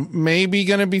 you know, maybe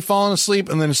going to be falling asleep.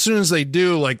 And then as soon as they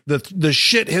do, like the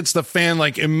shit hits the fan,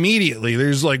 like immediately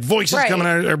there's like voices coming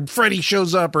out, or Freddy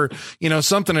shows up, or, you know,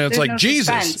 something. And it's like, Jesus,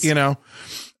 suspense. You know?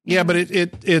 Yeah. But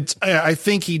it's, I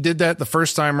think he did that the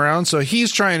first time around. So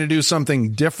he's trying to do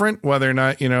something different. Whether or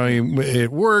not, you know,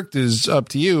 it worked is up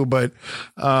to you. But,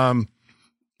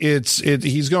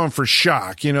 he's going for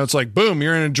shock. You know, it's like, boom,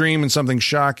 you're in a dream and something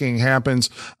shocking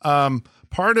happens.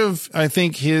 Part of, I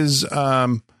think his,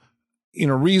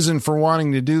 reason for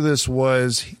wanting to do this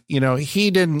was, you know, he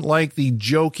didn't like the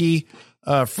jokey,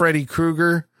 Freddy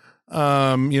Krueger, the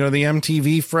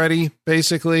MTV Freddy,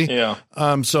 basically. Yeah.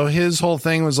 So his whole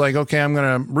thing was like, okay, I'm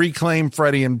going to reclaim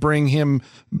Freddy and bring him,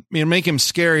 make him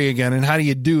scary again. And how do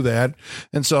you do that?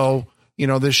 And so, you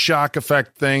know, this shock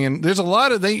effect thing. And there's a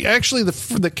lot of,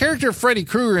 the character of Freddy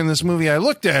Krueger in this movie, I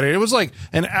looked at it, it was like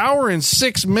an hour and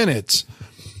 6 minutes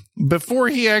before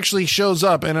he actually shows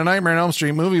up in a Nightmare on Elm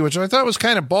Street movie, which I thought was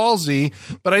kind of ballsy,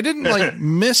 but I didn't like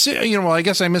miss it. You know, well, I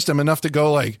guess I missed him enough to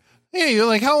go like, hey, you're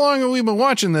like, how long have we been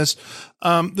watching this?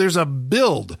 There's a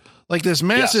build, like this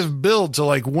massive build to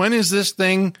like, when is this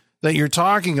thing that you're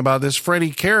talking about, this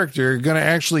Freddy character, going to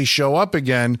actually show up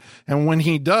again? And when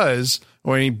he does,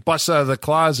 when he busts out of the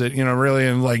closet, you know, really,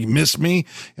 and like miss me,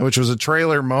 which was a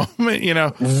trailer moment, you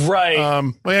know, right?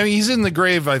 Well, I mean, he's in the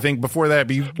grave, I think, before that,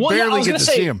 but you barely get to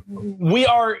see him.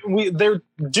 They're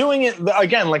doing it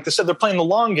again, like they said, they're playing the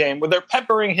long game, where they're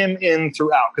peppering him in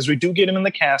throughout, because we do get him in the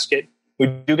casket, we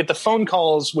do get the phone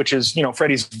calls, which is, you know,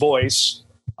 Freddy's voice,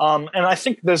 and I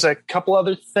think there's a couple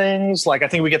other things, like I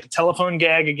think we get the telephone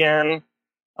gag again.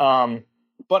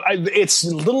 But it's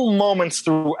little moments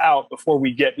throughout before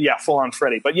we get, full on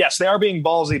Freddy. But yes, they are being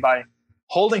ballsy by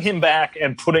holding him back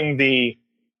and putting the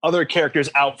other characters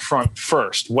out front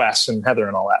first, Wes and Heather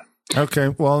and all that.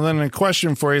 Okay. Well, then a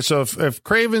question for you. So if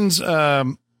Craven's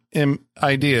idea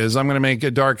is, I'm going to make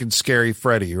a dark and scary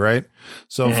Freddy, right?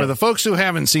 So for the folks who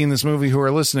haven't seen this movie, who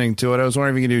are listening to it, I was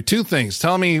wondering if you could do two things.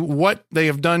 Tell me what they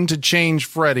have done to change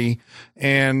Freddy.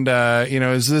 And,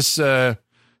 is this,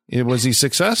 was he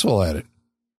successful at it?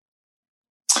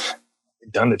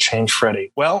 Done to change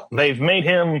Freddy? Well, they've made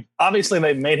him less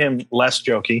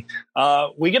jokey.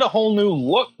 We get a whole new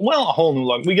look. Well, a whole new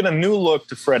look. We get a new look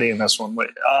to Freddy in this one.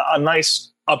 A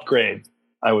nice upgrade,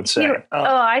 I would say.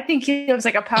 I think he looks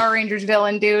like a Power Rangers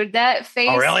villain, dude. That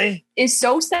face is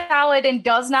so solid and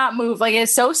does not move. Like,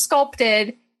 it's so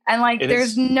sculpted, and like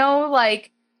there's no like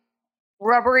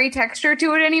rubbery texture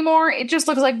to it anymore. It just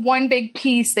looks like one big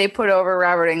piece they put over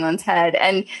Robert Englund's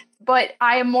head. But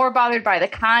I am more bothered by the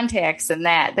contacts than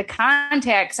that. The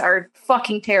contacts are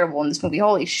fucking terrible in this movie.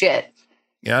 Holy shit.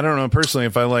 Yeah, I don't know personally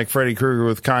if I like Freddy Krueger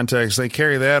with contacts. They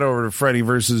carry that over to Freddy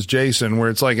versus Jason,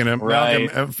 where it's like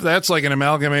that's like an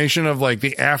amalgamation of like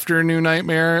the after New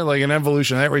Nightmare, like an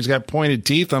evolution of that, where he's got pointed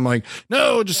teeth. I'm like,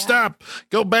 no, just stop,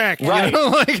 go back. Right. You know,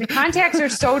 like, the contacts are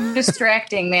so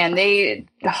distracting, man.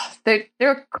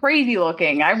 They're crazy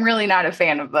looking. I'm really not a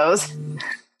fan of those.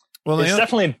 Well, it's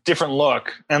definitely a different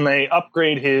look, and they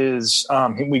upgrade his.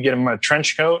 We get him a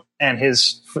trench coat and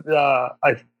his.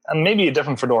 maybe a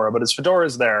different fedora, but his fedora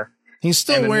is there. He's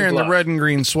still wearing the red and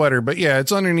green sweater, but yeah,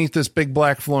 it's underneath this big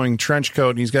black flowing trench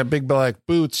coat, and he's got big black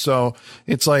boots. So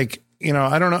it's like,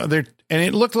 I don't know. And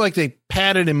it looked like they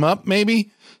padded him up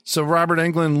maybe. So Robert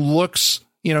Englund looks,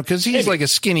 because he's like a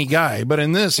skinny guy, but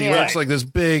in this, he looks like this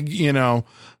big, he's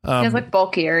like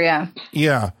bulkier. Yeah.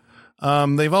 Yeah.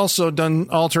 They've also done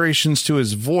alterations to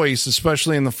his voice,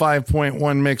 especially in the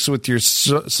 5.1 mix with your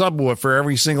subwoofer.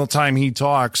 Every single time he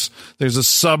talks, there's a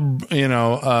subsonic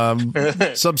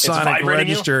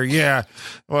register. Yeah.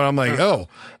 Well, I'm like,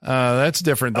 that's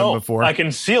different than before. I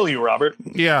can feel you, Robert.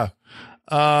 Yeah.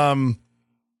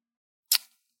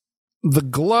 The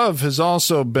glove has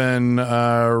also been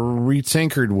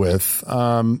retinkered with.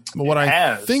 What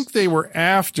I think they were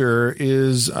after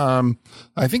is,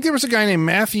 I think there was a guy named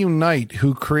Matthew Knight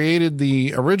who created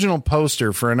the original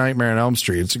poster for A Nightmare on Elm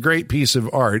Street. It's a great piece of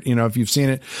art, if you've seen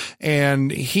it.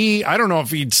 And I don't know if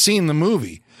he'd seen the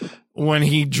movie when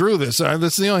he drew this.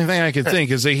 That's the only thing I could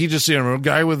think is that he just, a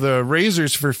guy with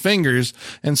razors for fingers.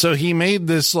 And so he made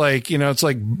this it's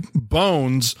like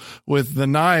bones with the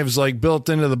knives built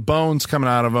into the bones coming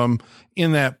out of them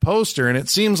in that poster. And it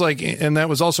seems like, and that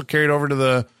was also carried over to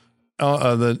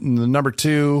the number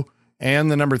 2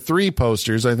 and the number 3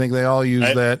 posters. I think they all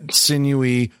use that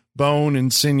sinewy bone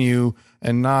and sinew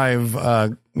and knife,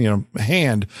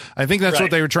 hand. I think that's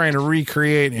what they were trying to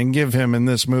recreate and give him in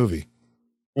this movie.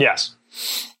 Yes.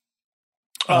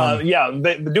 They're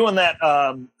doing that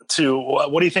to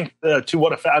what do you think? To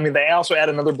what effect? I mean, they also add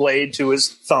another blade to his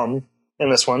thumb in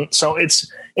this one, so it's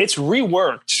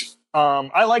reworked.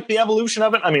 I like the evolution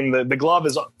of it. I mean, the glove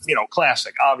is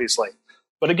classic, obviously,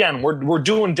 but again, we're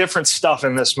doing different stuff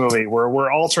in this movie.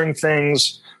 We're altering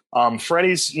things.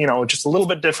 Freddy's just a little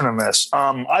bit different in this.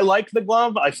 I like the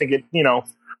glove. I think it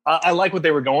I like what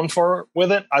they were going for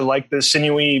with it. I like the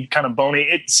sinewy kind of bony.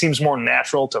 It seems more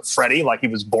natural to Freddy, like he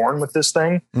was born with this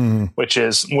thing, which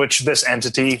this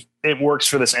entity, it works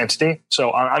for this entity.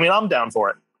 So, I'm down for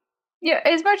it. Yeah,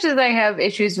 as much as I have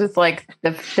issues with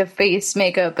the face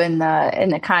makeup and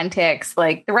the contacts,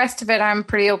 the rest of it I'm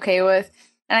pretty okay with.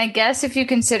 And I guess if you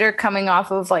consider coming off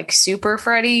of Super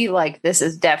Freddy, this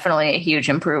is definitely a huge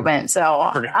improvement. So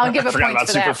I'll give a point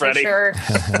for that for sure.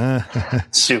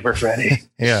 Super Freddy.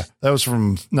 Yeah, that was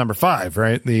from number 5,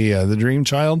 right? The Dream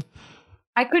Child.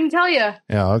 I couldn't tell you.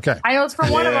 Yeah, okay. I know it's from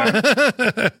one of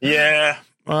them. Yeah.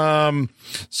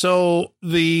 So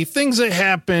the things that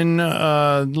happen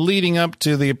leading up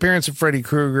to the appearance of Freddy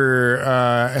Krueger,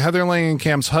 Heather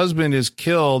Langenkamp's husband is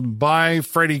killed by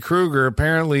Freddy Krueger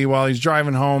apparently while he's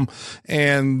driving home,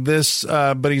 and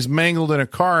but he's mangled in a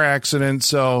car accident.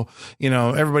 So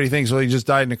everybody thinks, well, he just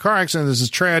died in a car accident. This is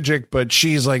tragic, but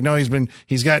she's like, no,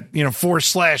 he's got 4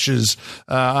 slashes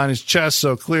on his chest.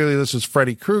 So clearly this was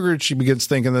Freddy Krueger. She begins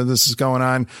thinking that this is going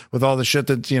on with all the shit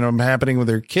that's happening with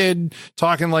her kid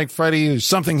talking like Freddy. There's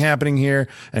something happening here.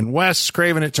 And Wes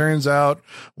Craven, it turns out,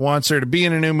 wants her to be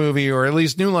in a new movie, or at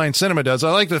least New Line Cinema does.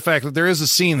 I like the fact that there is a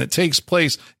scene that takes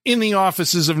place in the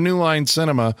offices of New Line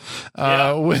Cinema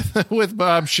with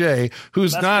Bob Shaye,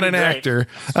 who's not an actor.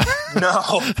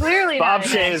 No, clearly Bob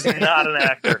Shaye is not an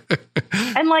actor.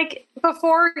 And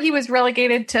before he was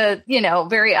relegated to,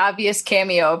 very obvious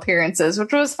cameo appearances,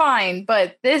 which was fine.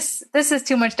 But this is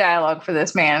too much dialogue for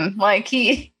this man.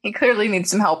 He clearly needs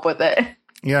some help with it.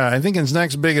 Yeah, I think his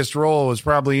next biggest role was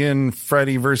probably in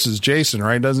Freddy versus Jason,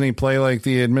 right? Doesn't he play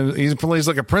he plays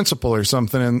like a principal or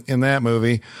something in that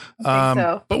movie?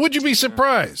 So. But would you be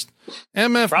surprised?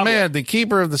 MF Mad, the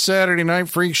keeper of the Saturday Night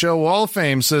Freak Show Wall of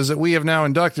Fame, says that we have now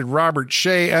inducted Robert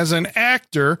Shaye as an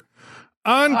actor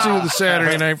onto the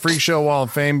Saturday Night Freak Show Wall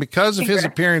of Fame because of his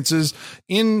appearances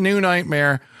in New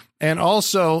Nightmare and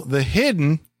also The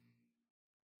Hidden,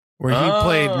 where he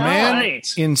played Man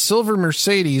in Silver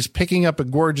Mercedes picking up a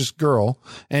gorgeous girl.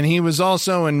 And he was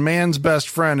also in Man's Best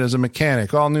Friend as a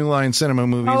mechanic. All New Line Cinema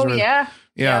movies. Oh,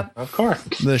 yeah, of course.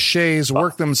 The Shays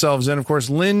work themselves in. Of course,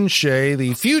 Lynn Shay,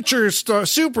 the future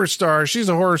superstar. She's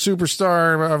a horror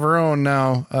superstar of her own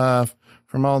now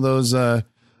from all those. I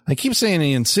keep saying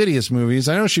the Insidious movies.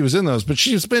 I know she was in those, but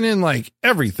she's been in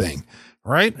everything,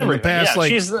 right? In the past,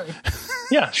 she's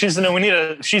the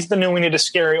new we need a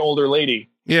scary older lady.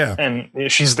 Yeah.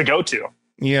 And she's the go-to.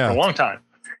 Yeah. For a long time,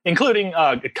 including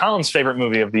Colin's favorite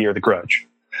movie of the year, The Grudge.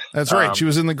 That's right. She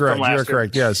was in The Grudge. You're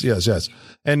correct. Yes.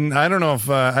 And I don't know if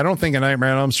I don't think A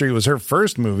Nightmare on Elm Street was her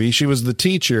first movie. She was the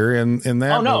teacher in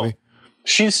that movie.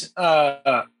 She's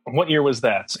what year was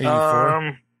that?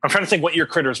 84. I'm trying to think what year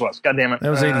Critters was. God damn it.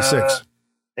 That was 86.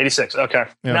 86. Okay.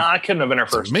 Yeah. No, I couldn't have been her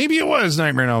first. So maybe it was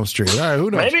Nightmare on Elm Street. All right, who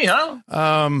knows? Maybe, huh?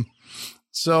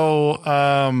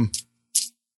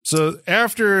 So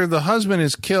after the husband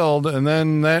is killed, and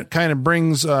then that kind of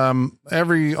brings so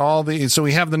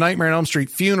we have the Nightmare on Elm Street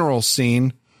funeral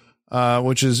scene,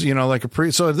 which is, like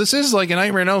so this is like a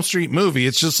Nightmare on Elm Street movie.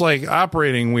 It's just like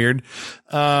operating weird.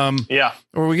 Yeah.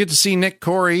 Or we get to see Nick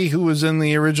Corey, who was in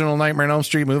the original Nightmare on Elm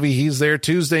Street movie. He's there.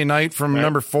 Tuesday Night from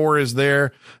number 4 is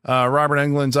there. Robert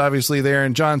Englund's obviously there,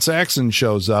 and John Saxon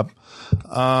shows up.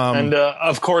 And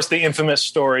of course, the infamous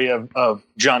story of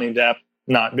Johnny Depp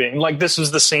not being like, this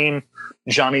was the scene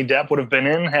Johnny Depp would have been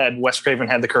in had Wes Craven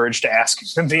had the courage to ask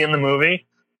him to be in the movie.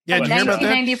 Yeah, did you hear about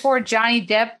that? 1994, Johnny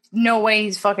Depp. No way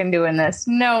he's fucking doing this.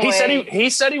 No way. He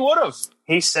said he would have.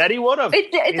 He said he would have.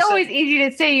 It's always easy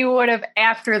to say you would have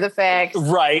after the fact.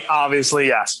 Right. Obviously,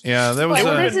 yes. Yeah, that was.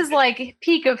 This is like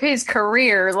peak of his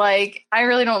career. Like, I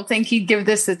really don't think he'd give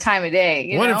this the time of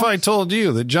day. What if I told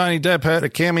you that Johnny Depp had a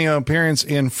cameo appearance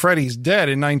in Freddy's Dead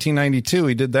in 1992?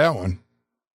 He did that one.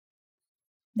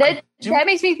 That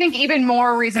makes me think even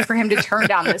more reason for him to turn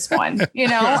down this one.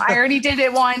 I already did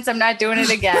it once. I'm not doing it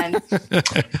again.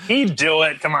 He'd do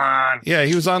it. Come on. Yeah,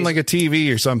 he was on like a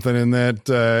TV or something in that.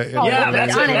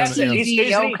 That's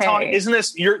it. Okay. Isn't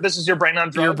this this is your brain on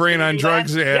drugs? Your brain on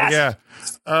drugs. Yeah.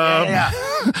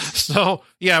 So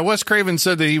Wes Craven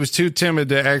said that he was too timid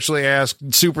to actually ask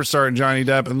superstar Johnny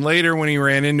Depp, and later when he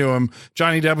ran into him,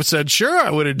 Johnny Depp said, "Sure, I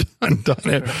would have done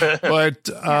it." But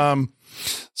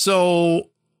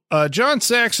John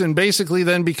Saxon basically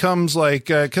then becomes like,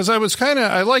 because I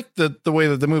liked the way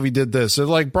that the movie did this. It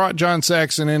like brought John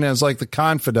Saxon in as like the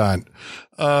confidant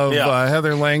of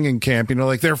Heather Langenkamp.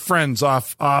 Like they're friends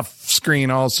off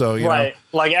screen also. You know?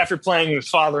 Like after playing with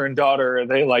father and daughter,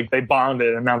 they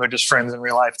bonded, and now they're just friends in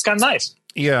real life. It's kind of nice.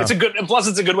 Yeah, it's a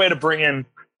good way to bring in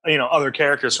other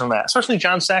characters from that, especially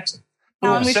John Saxon.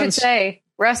 We should say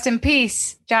rest in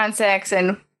peace, John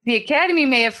Saxon. The Academy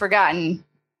may have forgotten.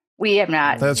 We have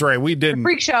not. That's right. We didn't. The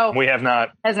Freak Show. We have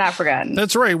not. Has not forgotten.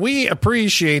 That's right. We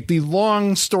appreciate the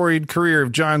long storied career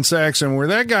of John Saxon, where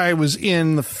that guy was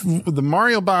in the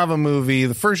Mario Bava movie,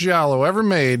 the first giallo ever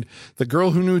made, The Girl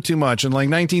Who Knew Too Much, in like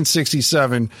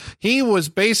 1967. He was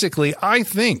basically, I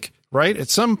think, right, at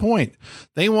some point,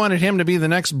 they wanted him to be the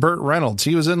next Burt Reynolds.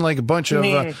 He was in like a bunch of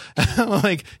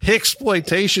like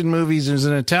exploitation movies. He was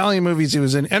in Italian movies. He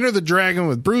was in Enter the Dragon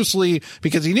with Bruce Lee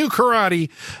because he knew karate.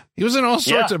 He was in all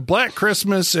sorts of Black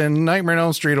Christmas, and Nightmare on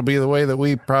Elm Street will be the way that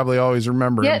we probably always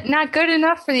remember him. Not good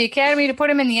enough for the Academy to put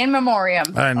him in the in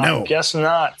memoriam. I know. I guess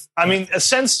not. I mean,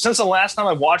 since the last time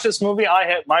I watched this movie,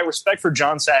 my respect for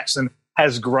John Saxon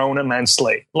has grown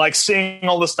immensely. Like seeing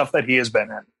all the stuff that he has been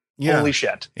in. Yeah. Holy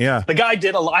shit. Yeah. The guy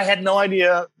did a lot. I had no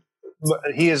idea.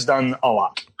 He has done a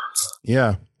lot.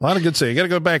 Yeah. A lot of good stuff. You got to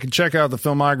go back and check out the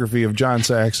filmography of John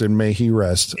Saxon. May he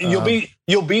rest.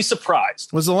 You'll be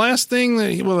surprised. Was the last thing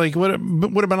that he would have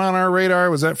been on our radar?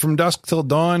 Was that From Dusk Till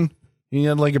Dawn? He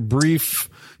had like a brief.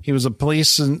 He was a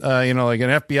police and like an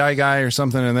FBI guy or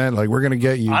something, and that like we're gonna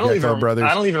get you, Gecko Brothers.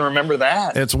 I don't even remember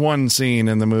that. It's one scene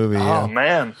in the movie. Oh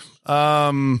man.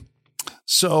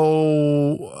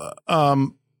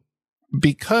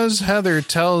 Because Heather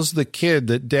tells the kid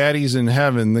that daddy's in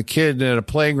heaven, the kid at a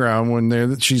playground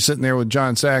when she's sitting there with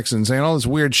John Saxon saying all this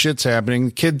weird shit's happening.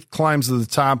 The kid climbs to the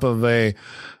top of a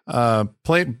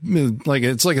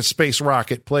it's like a space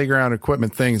rocket playground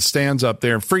equipment thing. It stands up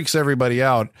there and freaks everybody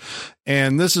out.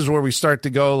 And this is where we start to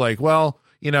go like, well,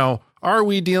 are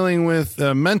we dealing with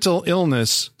mental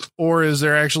illness, or is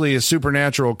there actually a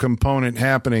supernatural component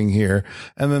happening here?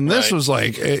 And then this was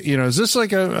like, is this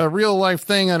like a real life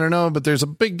thing? I don't know, but there's a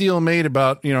big deal made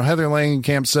about, Heather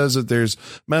Langenkamp says that there's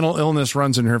mental illness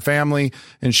runs in her family,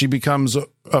 and she becomes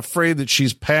afraid that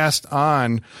she's passed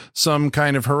on some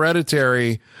kind of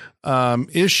hereditary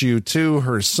issue to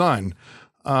her son.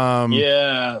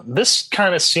 This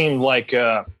kind of seemed like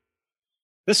a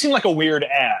weird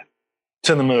add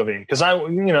to the movie, because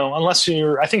unless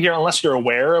you're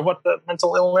aware of what the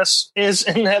mental illness is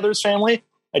in Heather's family,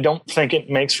 I don't think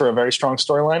it makes for a very strong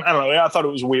storyline. I don't know. I thought it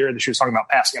was weird that she was talking about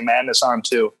passing a madness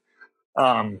onto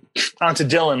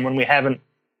Dylan when we haven't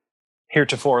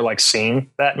heretofore like seen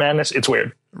that madness. It's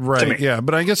weird. Right. Yeah.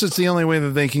 But I guess it's the only way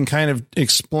that they can kind of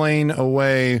explain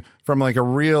away from like a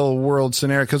real world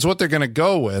scenario. Because what they're going to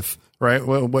go with, right,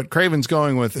 what Craven's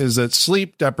going with is that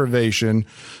sleep deprivation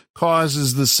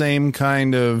causes the same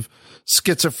kind of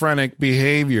schizophrenic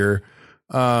behavior,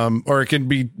 or it can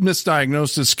be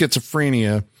misdiagnosed as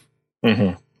schizophrenia.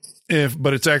 Mm-hmm.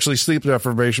 But it's actually sleep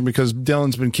deprivation because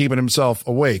Dylan's been keeping himself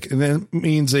awake. And then it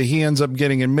means that he ends up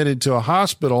getting admitted to a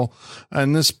hospital.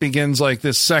 And this begins like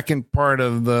this second part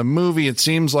of the movie. It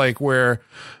seems like where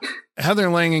Heather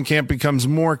Langenkamp becomes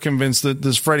more convinced that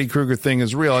this Freddy Krueger thing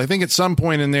is real. I think at some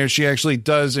point in there, she actually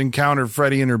does encounter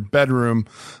Freddy in her bedroom,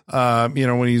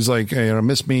 when he's like,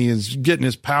 Miss Me is getting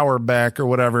his power back or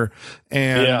whatever.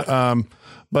 And,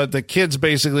 but the kid's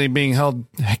basically being held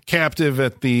captive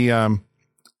at the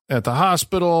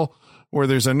hospital, where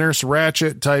there's a Nurse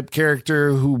Ratched type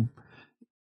character who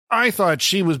I thought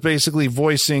she was basically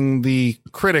voicing the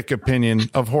critic opinion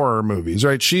of horror movies,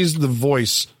 right? She's the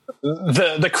voice.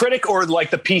 The critic, or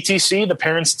like the PTC, the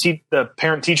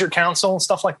parent teacher council and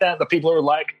stuff like that. The people who are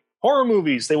like, horror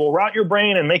movies, they will rot your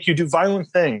brain and make you do violent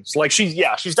things. Like she's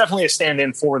definitely a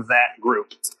stand-in for that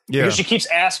group. Yeah. Because she keeps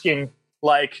asking,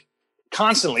 like,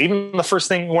 constantly. Even one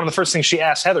of the first things she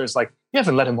asks Heather is like, you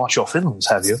haven't let him watch your films,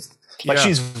 have you? Like,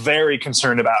 she's very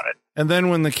concerned about it. And then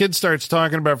when the kid starts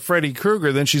talking about Freddy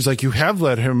Krueger, then she's like, you have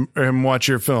let him watch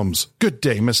your films. Good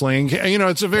day, Miss Lang.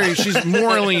 She's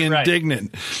morally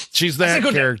indignant. She's that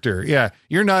character. Day. Yeah.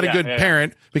 You're not a good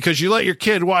parent because you let your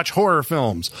kid watch horror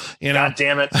films. God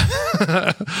damn it.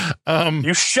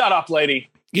 You shut up, lady.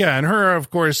 Yeah. And her,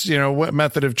 of course, what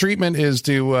method of treatment is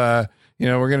to, we're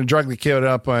going to drug the kid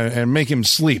up and make him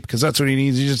sleep, because that's what he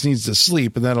needs. He just needs to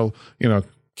sleep, and that'll,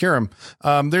 cure him.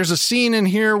 There's a scene in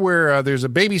here where there's a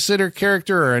babysitter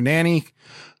character or a nanny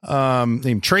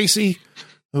named Tracy,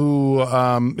 who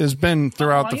has been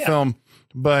throughout the film,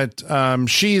 but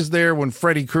she's there when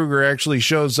Freddy Krueger actually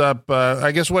shows up.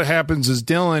 I guess what happens is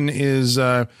Dylan is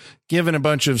given a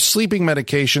bunch of sleeping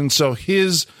medication, so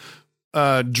his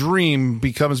dream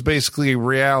becomes basically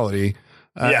reality.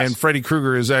 And Freddy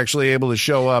Krueger is actually able to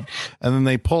show up, and then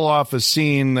they pull off a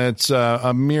scene that's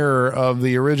a mirror of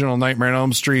the original Nightmare on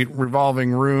Elm Street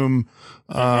revolving room,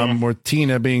 with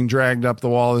Tina being dragged up the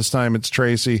wall. This time it's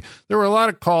Tracy. There were a lot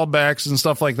of callbacks and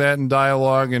stuff like that, and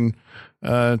dialogue, and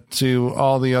to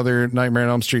all the other Nightmare on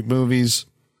Elm Street movies.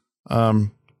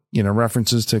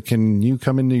 References to, can you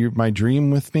come into my dream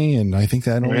with me? And I think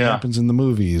that only happens in the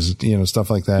movies, stuff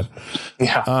like that.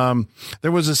 Yeah.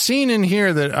 There was a scene in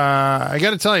here that I got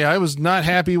to tell you, I was not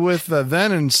happy with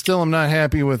then, and still am not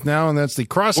happy with now. And that's the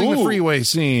crossing the freeway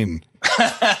scene.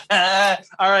 All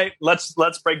right, let's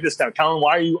break this down. Colin,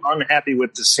 why are you unhappy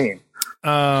with the scene?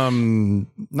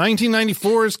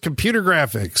 1994's computer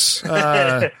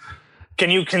graphics. Can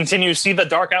you continue to see the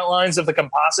dark outlines of the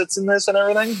composites in this and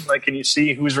everything? Like, can you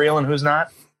see who's real and who's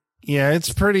not? Yeah,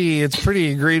 it's pretty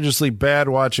egregiously bad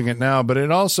watching it now, but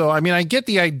it also, I get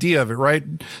the idea of it, right?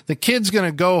 The kid's going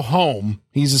to go home.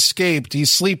 He's escaped. He's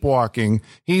sleepwalking.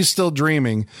 He's still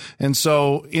dreaming. And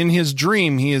so in his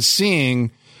dream, he is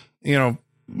seeing,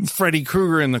 Freddy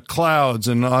Krueger in the clouds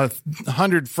and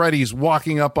 100 Freddys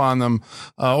walking up on them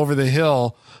over the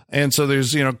hill. And so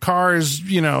there's, cars,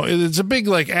 it's a big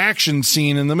like action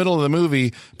scene in the middle of the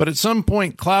movie. But at some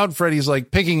point, Cloud Freddy's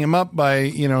like picking him up by,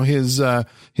 his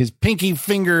pinky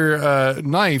finger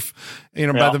knife,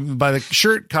 by the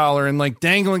shirt collar, and like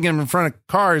dangling him in front of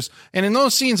cars. And in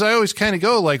those scenes, I always kind of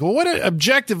go like, well, what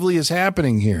objectively is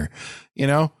happening here?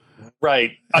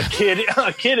 Right. A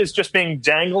kid is just being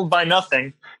dangled by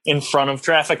nothing in front of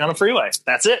traffic on a freeway.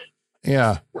 That's it.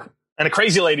 Yeah. And a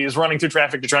crazy lady is running through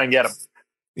traffic to try and get him.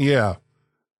 Yeah.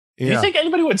 Do you think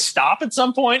anybody would stop at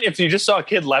some point if you just saw a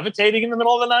kid levitating in the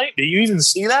middle of the night? Do you even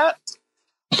see that?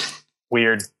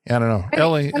 Weird. I don't know.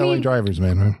 LA drivers,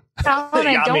 man. I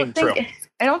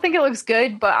don't think it looks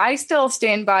good, but I still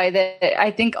stand by that.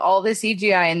 I think all the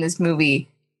CGI in this movie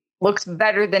looks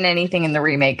better than anything in the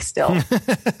remake still.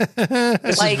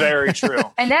 This is very true.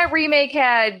 And that remake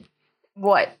had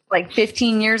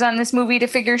 15 years on this movie to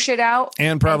figure shit out,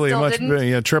 and probably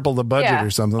triple the budget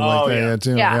or something like that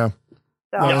too. Yeah.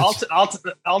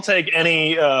 I'll take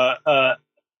any Heather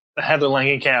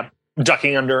Langenkamp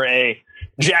ducking under a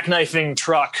jackknifing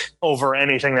truck over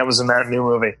anything that was in that new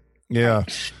movie. Yeah.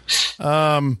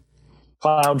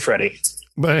 Cloud Freddy.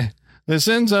 But this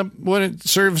ends up, what it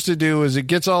serves to do is it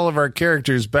gets all of our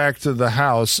characters back to the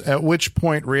house, at which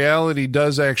point reality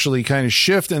does actually kind of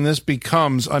shift, and this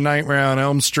becomes a Nightmare on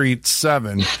Elm Street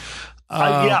 7.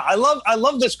 I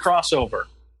love this crossover,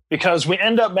 because we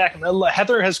end up back.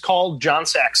 Heather has called John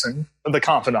Saxon, the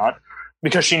confidant,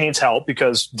 because she needs help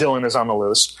because Dylan is on the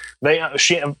loose.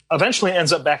 She eventually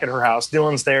ends up back at her house.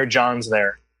 Dylan's there, John's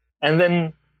there, and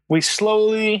then we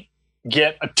slowly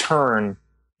get a turn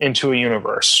into a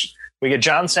universe. We get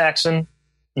John Saxon.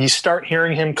 You start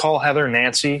hearing him call Heather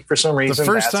Nancy for some reason.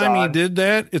 The first time he did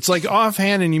that, it's like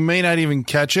offhand, and you may not even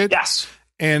catch it. Yes.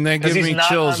 And that gives me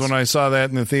chills when I saw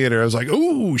that in the theater. I was like,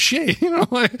 "Ooh, shit!"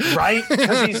 Right?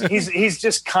 Because he's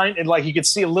just kind of like, you could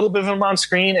see a little bit of him on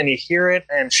screen, and you hear it,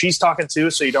 and she's talking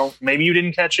too, so maybe you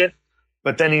didn't catch it,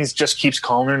 but then he just keeps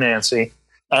calling her Nancy,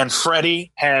 and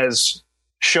Freddy has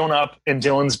shown up in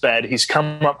Dylan's bed. He's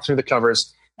come up through the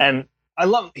covers, and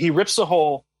he rips the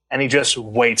hole and he just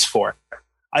waits for it.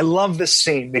 I love this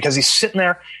scene because he's sitting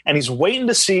there and he's waiting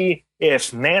to see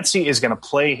if Nancy is going to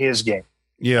play his game.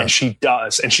 Yeah. And she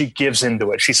does, and she gives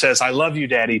into it. She says, "I love you,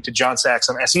 Daddy," to John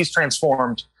Saxon as he's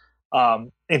transformed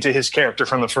into his character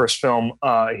from the first film.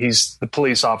 He's the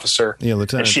police officer. Yeah,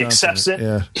 Lieutenant and she Johnson. accepts it,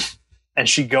 Yeah. and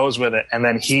she goes with it, and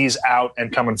then he's out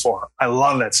and coming for her. I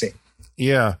love that scene.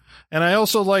 Yeah. And I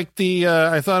also like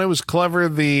I thought it was clever,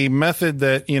 the method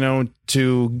that,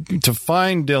 to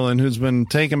find Dylan, who's been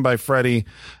taken by Freddy,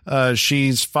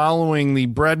 she's following the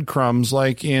breadcrumbs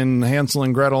like in Hansel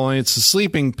and Gretel, and it's the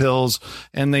sleeping pills,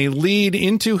 and they lead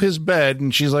into his bed,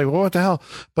 and she's like, well, what the hell?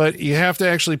 But you have to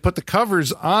actually put the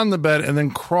covers on the bed and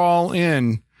then crawl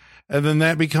in. And then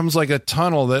that becomes like a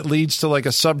tunnel that leads to like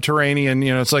a subterranean,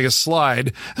 it's like a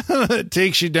slide that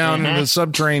takes you down into the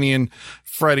subterranean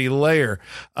Freddy lair.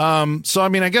 So, I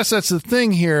mean, I guess that's the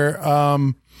thing here.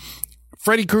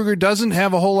 Freddy Krueger doesn't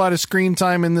have a whole lot of screen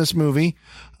time in this movie.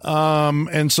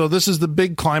 And so this is the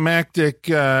big climactic,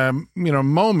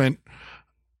 moment.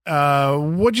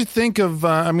 What'd you think of,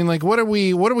 what are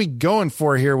we going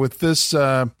for here with this,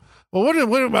 well,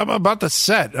 what about the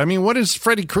set? I mean, what does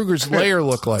Freddy Krueger's lair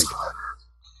look like?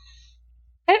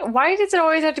 Why does it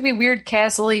always have to be weird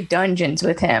castle-y dungeons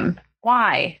with him?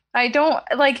 Why? I don't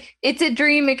it's a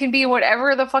dream. It can be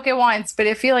whatever the fuck it wants, but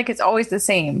I feel like it's always the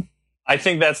same. I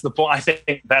think that's the point. I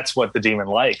think that's what the demon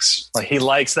likes. Like, he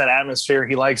likes that atmosphere.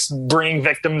 He likes bringing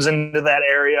victims into that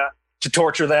area to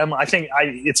torture them. I think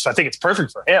it's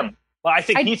perfect for him. Well, I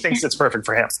think he thinks it's perfect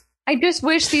for him. I just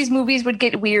wish these movies would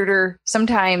get weirder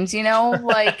sometimes,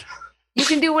 like you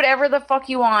can do whatever the fuck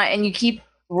you want and you keep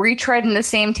retreading the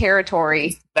same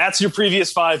territory. That's your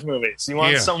previous 5 movies. You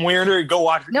want some weirder? Go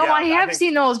watch. No, I have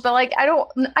seen those, but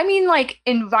I mean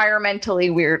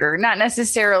environmentally weirder, not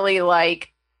necessarily like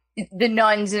the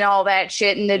nuns and all that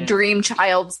shit and the dream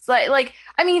childs.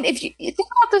 If you think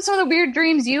about some of the weird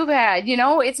dreams you've had,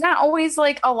 it's not always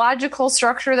like a logical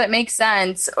structure that makes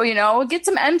sense. Or, get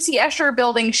some MC Escher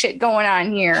building shit going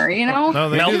on here, No,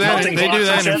 they do that in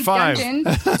 5.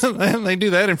 They do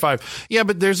that in 5. Yeah,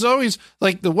 but there's always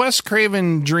like the Wes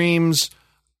Craven dreams.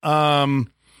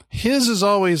 His is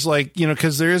always like,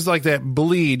 because there is like that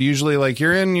bleed. Usually, like,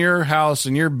 you're in your house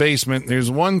in your basement.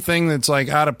 There's one thing that's like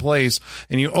out of place,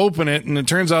 and you open it, and it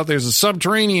turns out there's a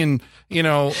subterranean,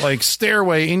 like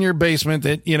stairway in your basement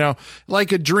that,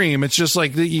 like a dream. It's just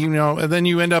like, and then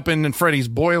you end up in Freddy's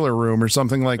boiler room or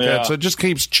something like that. So it just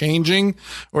keeps changing.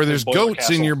 Or there's goats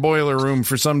in your boiler room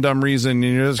for some dumb reason,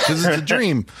 because it's a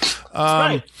dream.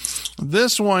 Right.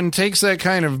 This one takes that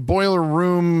kind of boiler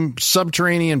room,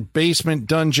 subterranean basement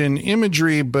dungeon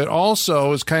imagery, but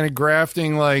also is kind of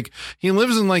grafting, like, he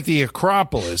lives in like the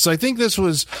Acropolis. I think this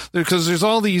was because there's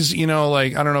all these, I don't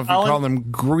know if you call them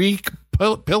Greek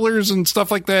pillars and stuff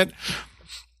like that.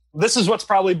 This is what's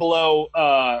probably below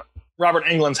Robert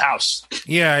Englund's house.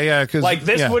 Yeah, because like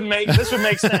this would make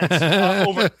sense.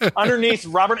 Underneath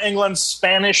Robert Englund's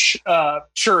Spanish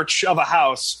church of a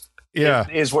house. Yeah,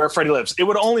 is where Freddy lives. It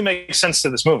would only make sense to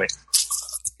this movie.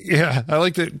 Yeah, I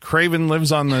like that Craven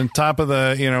lives on the top of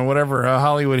the,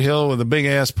 Hollywood Hill with a big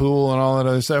ass pool and all that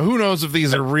other stuff. Who knows if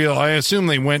these are real? I assume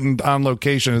they went on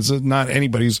location. It's not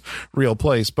anybody's real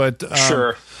place, but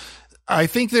sure. I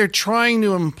think they're trying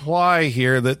to imply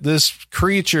here that this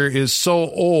creature is so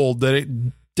old that it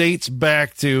dates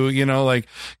back to,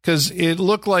 because it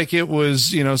looked like it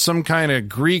was, some kind of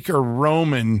Greek or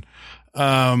Roman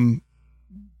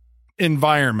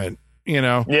environment,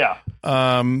 that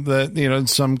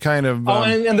some kind of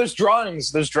and there's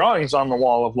drawings on the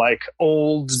wall of like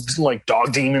old like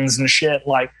dog demons and shit.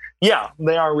 Like, yeah,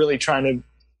 they are really trying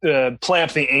to play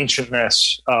up the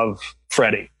ancientness of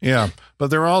Freddy. Yeah, but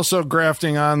they're also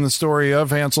grafting on the story of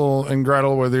Hansel and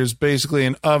Gretel, where there's basically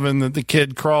an oven that the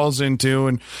kid crawls into,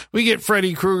 and we get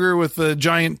Freddy Krueger with the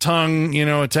giant tongue,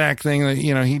 attack thing that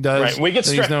he does. Right, we get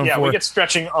we get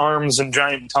stretching arms and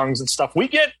giant tongues and stuff. We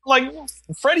get like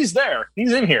Freddy's there;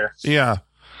 he's in here. Yeah,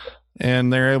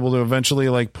 and they're able to eventually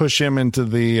like push him into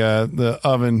the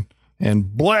oven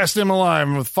and blast him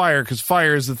alive with fire, because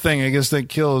fire is the thing, I guess, that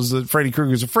kills that Freddy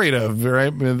Krueger's afraid of,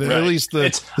 right? At least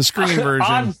the screen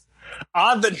version.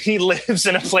 Odd that he lives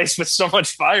in a place with so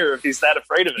much fire if he's that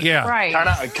afraid of it. Yeah. Right.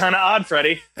 Kind of odd,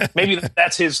 Freddy. Maybe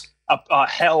that's his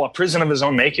hell, a prison of his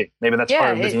own making. Maybe that's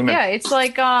part of the demon. Yeah, it's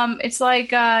like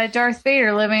Darth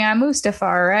Vader living on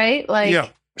Mustafar, right? Like, yeah.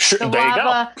 Sure,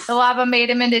 the lava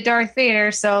made him into Darth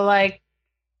Vader, so like,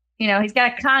 he's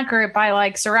got to conquer it by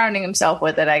like surrounding himself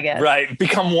with it, I guess. Right.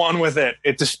 Become one with it.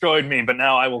 It destroyed me, but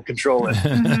now I will control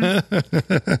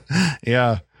it.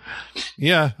 Yeah.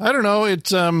 Yeah, I don't know.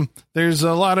 It's there's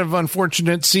a lot of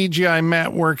unfortunate CGI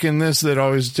matte work in this that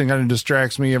always kind of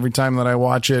distracts me every time that I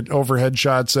watch it. Overhead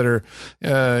shots that are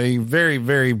very,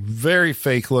 very, very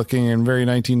fake looking and very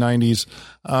 1990s.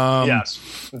 Yes,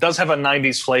 it does have a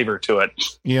 90s flavor to it.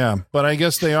 Yeah, but I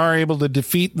guess they are able to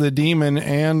defeat the demon,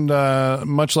 and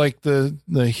much like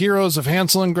the heroes of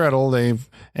Hansel and Gretel, they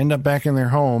end up back in their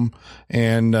home,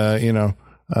 and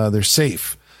they're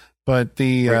safe. But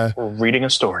we're reading a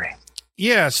story.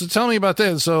 Yeah, so tell me about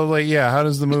that. So, how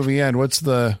does the movie end? What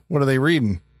are they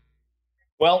reading?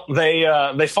 Well,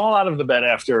 they fall out of the bed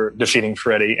after defeating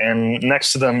Freddy, and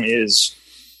next to them is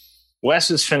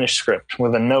Wes's finished script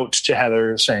with a note to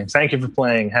Heather saying, "Thank you for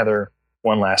playing, Heather,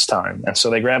 one last time." And so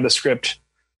they grab the script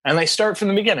and they start from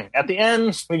the beginning. At the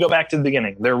end, we go back to the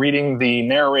beginning. They're reading the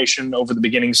narration over the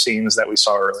beginning scenes that we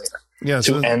saw earlier. Yeah,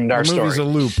 so end our the movie's story.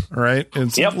 a loop, right?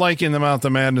 It's like In the Mouth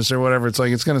of Madness or whatever. It's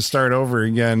like it's going to start over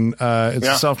again. It's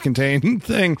a self-contained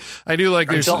thing. I do like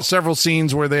there's several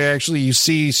scenes where you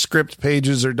see script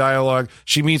pages or dialogue.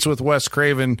 She meets with Wes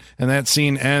Craven, and that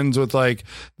scene ends with like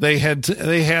they had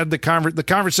the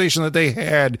conversation that they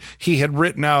had. He had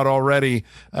written out already,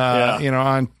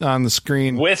 on the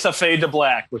screen with a fade to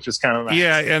black, which is kind of nice.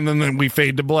 Yeah, and then we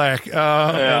fade to black.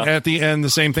 At the end, the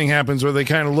same thing happens where they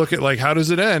kind of look at like, how does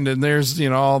it end? And there's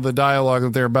all the dialogue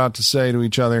that they're about to say to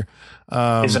each other.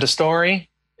 Is it a story?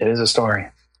 It is a story.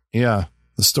 Yeah,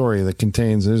 the story that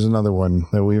contains. There's another one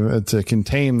that to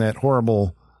contain that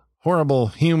horrible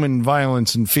human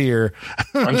violence and fear.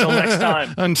 Until next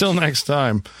time. Until next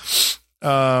time.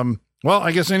 Well,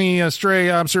 I guess any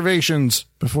stray observations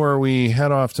before we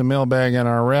head off to mailbag and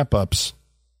our wrap ups?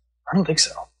 I don't think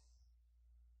so.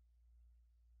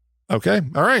 Okay.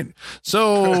 All right.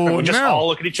 So we just now, all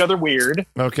look at each other weird.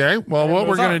 Okay. Well, what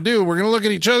we're going to do, we're going to look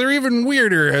at each other even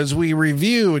weirder as we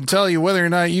review and tell you whether or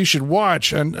not you should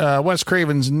watch Wes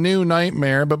Craven's New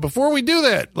Nightmare. But before we do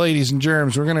that, ladies and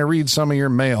germs, we're going to read some of your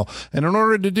mail. And in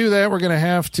order to do that, we're going to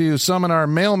have to summon our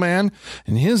mailman,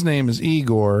 and his name is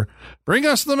Igor. Bring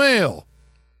us the mail.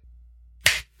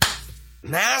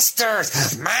 Masters,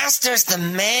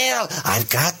 the mail. I've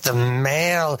got the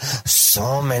mail.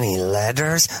 So many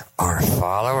letters. Our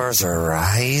followers are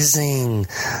rising.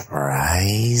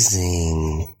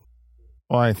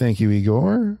 Why, thank you,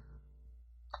 Igor.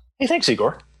 Hey, thanks,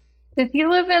 Igor. Did he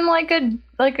live in like a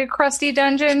crusty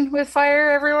dungeon with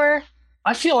fire everywhere?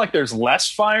 I feel like there's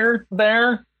less fire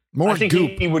there. More I think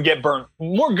goop. he would get burned.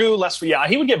 More goo, less. Yeah,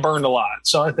 he would get burned a lot.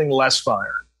 So I think less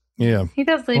fire. Yeah. He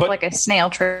does leave like a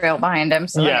snail trail behind him,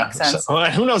 so that makes sense. So,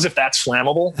 who knows if that's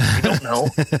flammable? We don't know.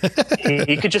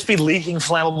 he could just be leaking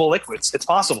flammable liquids. It's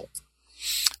possible.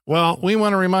 Well, we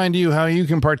want to remind you how you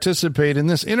can participate in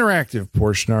this interactive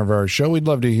portion of our show. We'd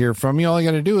love to hear from you. All you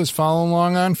got to do is follow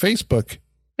along on Facebook.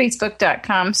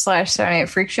 Facebook.com/Saturday Night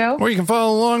Freak Show. Or you can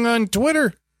follow along on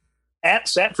Twitter.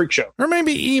 @SatFreakShow. Or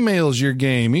maybe email's your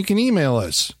game. You can email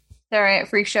us.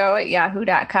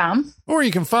 SaturdayNightFreakShow@yahoo.com. Or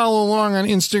you can follow along on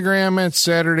Instagram at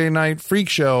Saturday Night Freak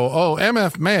Show. Oh,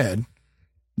 MF Mad,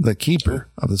 the keeper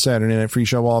of the Saturday Night Freak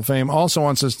Show Wall of Fame, also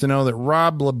wants us to know that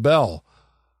Rob LaBelle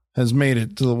has made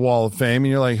it to the Wall of Fame.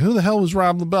 And you're like, who the hell was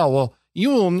Rob LaBelle? Well, you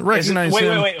will recognize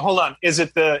him. Wait, hold on. Is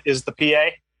the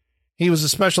PA? He was a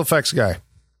special effects guy.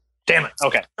 Damn it.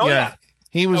 Okay. Oh, yeah.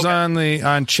 He was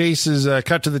on Chase's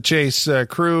Cut to the Chase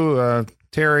crew,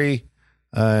 Terry,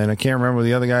 and I can't remember what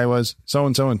the other guy was,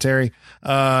 so-and-so and Terry.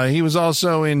 He was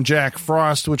also in Jack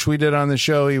Frost, which we did on the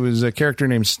show. He was a character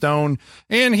named Stone.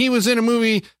 And he was in a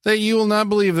movie that you will not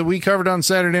believe that we covered on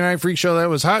Saturday Night Freak Show. That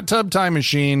was Hot Tub Time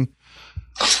Machine.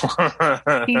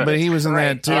 But he was in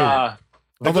that too. The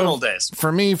good old days.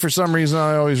 For me, for some reason,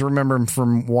 I always remember him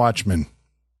from Watchmen.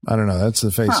 I don't know. That's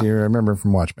the face here. I remember him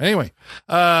from Watchmen. Anyway,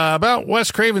 about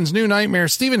Wes Craven's New Nightmare,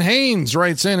 Stephen Haynes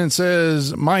writes in and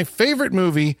says, my favorite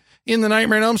movie in the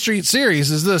Nightmare on Elm Street series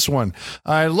is this one.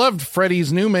 I loved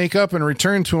Freddy's new makeup and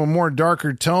return to a more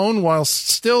darker tone while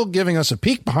still giving us a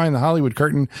peek behind the Hollywood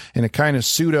curtain in a kind of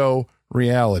pseudo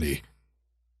reality.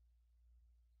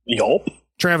 Yup.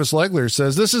 Travis Legler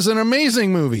says, this is an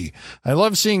amazing movie. I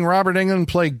love seeing Robert Englund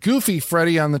play Goofy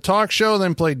Freddy on the talk show,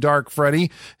 then play Dark Freddy.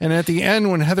 And at the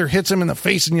end, when Heather hits him in the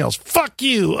face and yells, fuck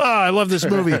you. I love this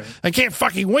movie. I can't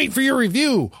fucking wait for your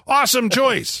review. Awesome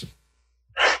choice.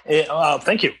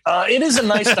 Thank you. It is a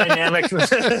nice dynamic.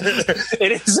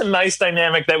 It is a nice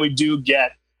dynamic that we do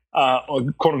get,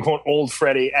 quote unquote, old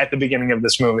Freddy at the beginning of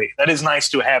this movie. That is nice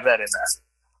to have that in there.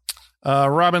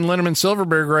 Robin Linneman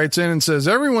Silverberg writes in and says,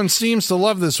 everyone seems to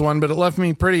love this one, but it left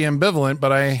me pretty ambivalent,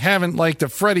 but I haven't liked a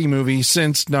Freddy movie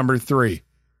since number 3.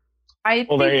 I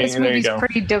think this movie's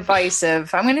pretty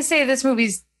divisive. I'm going to say this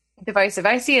movie's divisive.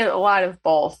 I see a lot of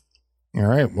both. All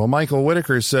right. Well, Michael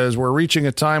Whitaker says, we're reaching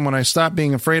a time when I stopped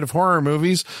being afraid of horror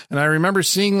movies, and I remember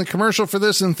seeing the commercial for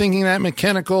this and thinking that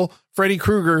mechanical Freddy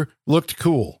Krueger looked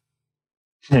cool.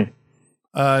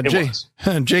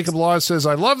 Jacob Law says,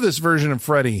 I love this version of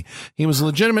Freddy. He was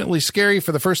legitimately scary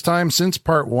for the first time since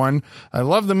part 1. I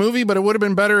love the movie, but it would have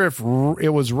been better if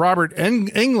it was Robert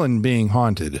Englund being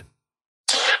haunted.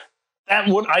 That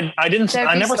would I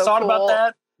never thought about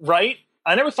that. Right?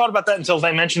 I never thought about that until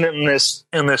they mentioned it in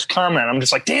this comment. I'm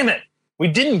just like, damn it, we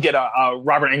didn't get a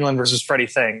Robert Englund versus Freddy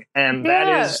thing, and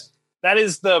that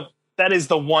is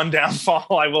the one downfall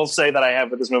I will say that I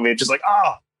have with this movie. It's just like,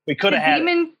 we could have had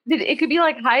it could be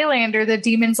like Highlander. The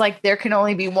demon's like, there can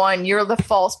only be one. You're the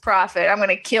false prophet. I'm going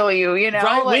to kill you. You know,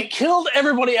 right? Like, we killed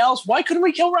everybody else. Why couldn't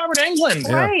we kill Robert Englund?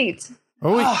 Yeah. Right.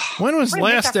 When was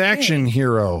Last Action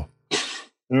Hero?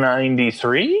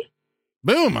 93.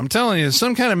 Boom. I'm telling you, there's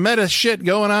some kind of meta shit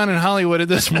going on in Hollywood at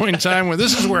this point in time where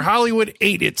this is where Hollywood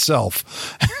ate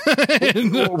itself.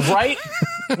 Right?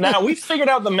 Now, we figured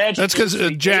out the magic. That's because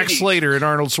Jack 80s. Slater and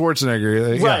Arnold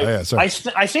Schwarzenegger. Right. Yeah, sorry.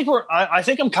 I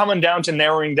think I'm coming down to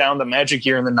narrowing down the magic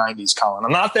year in the 90s, Colin.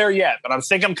 I'm not there yet, but I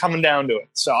think I'm coming down to it.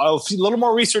 So a little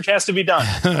more research has to be done.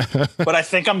 But I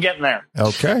think I'm getting there.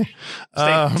 Okay.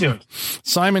 Stay tuned.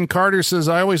 Simon Carter says,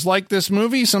 I always liked this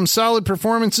movie. Some solid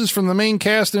performances from the main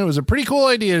cast, and it was a pretty cool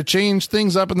idea to change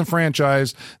things up in the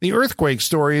franchise. The earthquake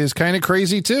story is kind of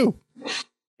crazy, too.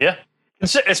 Yeah.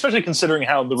 Especially considering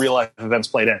how the real life events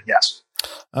played in. Yes.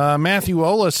 Matthew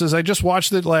Ola says, I just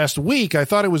watched it last week. I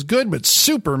thought it was good, but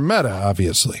super meta,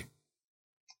 obviously.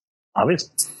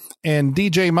 And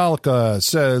DJ Malika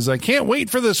says, I can't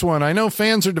wait for this one. I know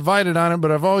fans are divided on it,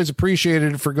 but I've always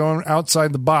appreciated it for going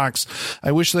outside the box.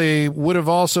 I wish they would have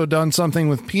also done something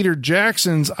with Peter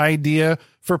Jackson's idea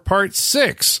for part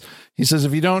 6. He says,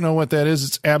 if you don't know what that is,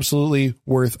 it's absolutely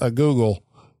worth a Google.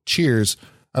 Cheers.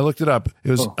 I looked it up.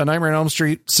 It was A Nightmare on Elm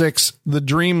Street 6, The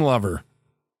Dream Lover.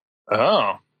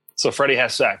 Oh, so Freddy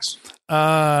has sex.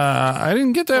 I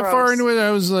didn't get that far into it.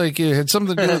 I was like, it had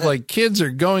something to do with like kids are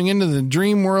going into the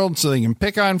dream world so they can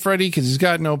pick on Freddy because he's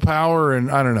got no power.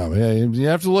 And I don't know. You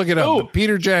have to look it up. Ooh, but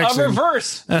Peter Jackson. A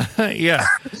reverse. Yeah.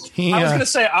 I was going to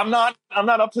say, I'm not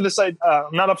up to this. I'm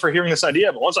not up for hearing this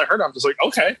idea. But once I heard it, I'm just like,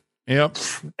 okay. Yep.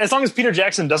 As long as Peter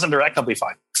Jackson doesn't direct, I'll be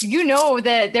fine. You know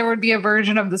that there would be a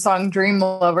version of the song Dream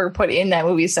Lover put in that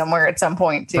movie somewhere at some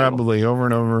point, too. Probably over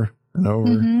and over and over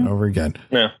and over again.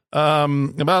 Yeah.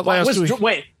 About last week.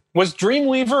 Wait, was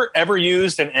Dreamweaver ever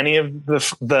used in any of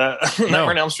the Nightmare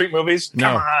on Elm Street movies?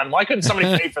 Come on. Why couldn't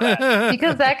somebody pay for that?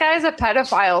 Because that guy's a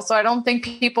pedophile, so I don't think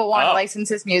people want to license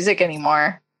his music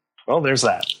anymore. Well, there's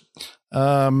that.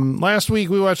 Last week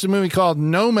we watched a movie called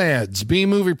Nomads.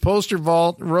 B-Movie Poster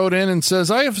Vault wrote in and says,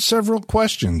 I have several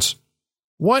questions.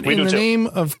 What in the name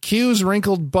of Q's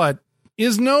wrinkled butt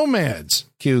is Nomads?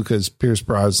 Q, because Pierce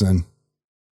Brosnan,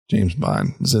 James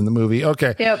Bond, is in the movie.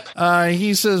 Okay. Yep.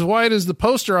 He says, why does the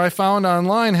poster I found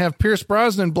online have Pierce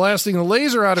Brosnan blasting a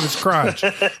laser out of his crotch?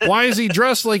 Why is he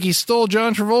dressed like he stole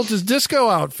John Travolta's disco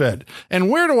outfit?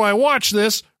 And where do I watch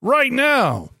this right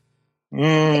now? We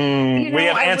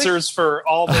have answers for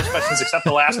all those questions except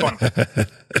the last one.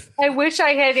 I wish I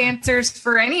had answers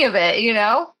for any of it, you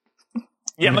know?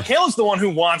 Yeah, Michaela's the one who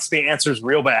wants the answers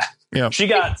real bad. Yeah, she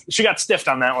got stiffed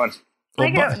on that one. I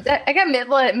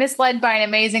got misled by an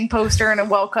amazing poster and a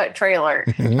well-cut trailer.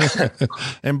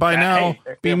 And by now,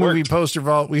 B-Movie Poster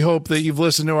Vault, we hope that you've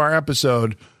listened to our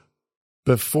episode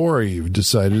before you've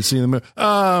decided to see the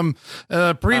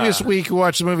movie. Previous week, we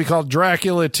watched a movie called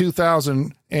Dracula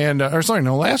 2000. And,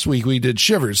 last week we did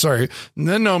Shivers. Sorry. And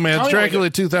then Nomads, Dracula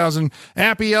 2000.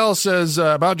 Appy L says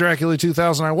about Dracula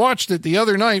 2000. I watched it the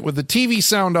other night with the TV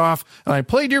sound off, and I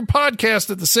played your podcast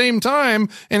at the same time,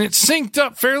 and it synced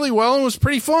up fairly well and was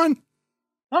pretty fun.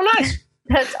 Oh, nice.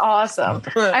 That's awesome.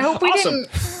 I hope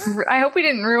we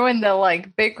didn't ruin the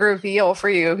big reveal for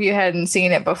you if you hadn't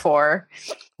seen it before.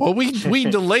 Well, we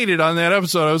delayed it on that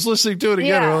episode. I was listening to it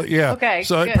again. Yeah. Okay.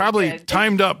 So it probably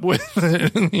timed up with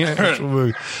the actual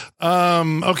movie.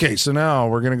 Okay. So now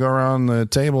we're going to go around the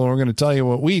table and we're going to tell you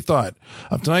what we thought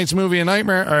of tonight's movie, A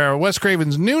Nightmare, Wes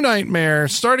Craven's New Nightmare,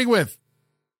 starting with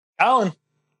Colin.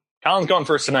 Colin's going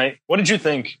first tonight. What did you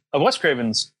think of Wes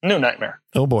Craven's New Nightmare?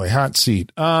 Oh boy. Hot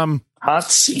seat. Hot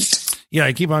seat. Yeah,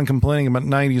 I keep on complaining about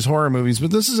 90s horror movies,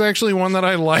 but this is actually one that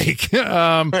I like.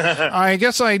 I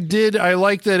guess I did. I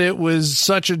like that it was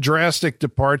such a drastic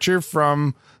departure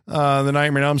from the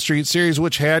Nightmare on Elm Street series,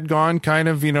 which had gone kind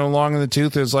of, long in the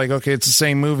tooth. It was like, okay, it's the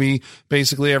same movie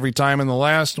basically every time. And the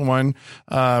last one,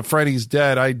 Freddy's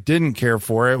Dead, I didn't care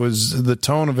for. It was, the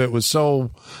tone of it was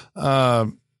so,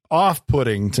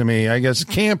 off-putting to me. I guess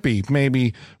campy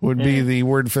maybe would be the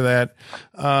word for that.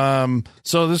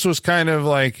 So this was kind of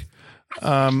like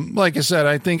I said,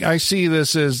 I think I see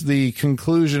this as the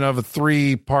conclusion of a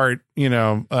 3-part,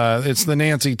 it's the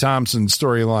Nancy Thompson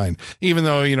storyline, even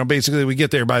though, basically we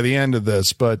get there by the end of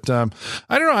this, but, I don't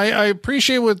know. I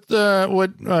appreciate what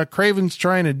Craven's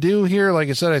trying to do here. Like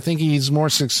I said, I think he's more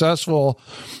successful,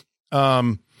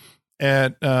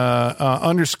 at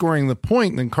underscoring the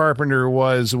point than Carpenter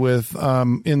was with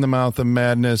In the Mouth of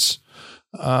Madness.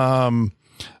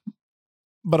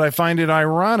 But I find it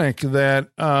ironic that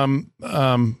Alex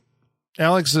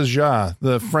Aja,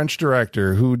 the French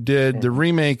director who did the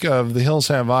remake of The Hills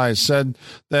Have Eyes, said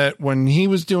that when he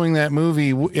was doing that movie,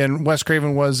 and Wes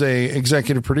Craven was a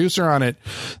executive producer on it,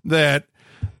 that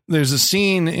there's a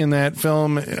scene in that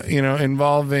film,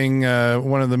 involving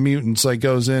one of the mutants,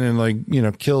 goes in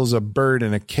and kills a bird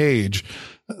in a cage.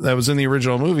 That was in the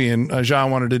original movie, and Aja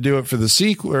wanted to do it for the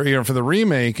sequel, or, for the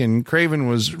remake, and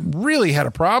Craven really had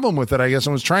a problem with it, I guess,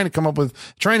 and was trying to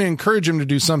encourage him to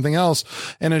do something else.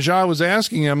 And Aja was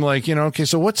asking him, okay,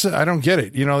 so I don't get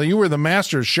it. You were the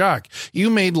master of shock. You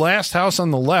made Last House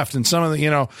on the Left and some of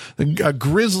the, a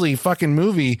grisly fucking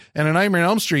movie, and A Nightmare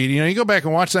on Elm Street. You go back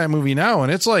and watch that movie now,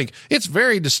 and it's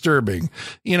very disturbing,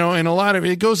 and a lot of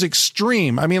it goes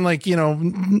extreme. I mean, you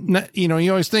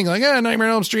always think Nightmare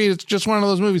on Elm Street, it's just one of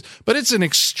those movies, but it's an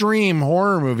extreme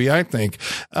horror movie, I think.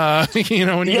 When you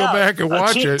go back and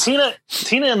watch it. Tina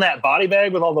in that body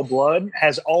bag with all the blood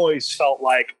has always felt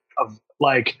like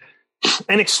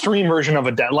an extreme version of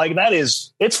a death.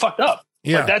 It's fucked up.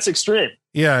 Yeah. That's extreme.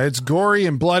 Yeah, it's gory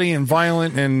and bloody and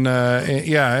violent, and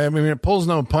it pulls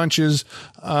no punches.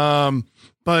 But,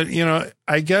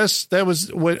 I guess that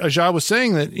was what Aja was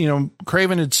saying, that,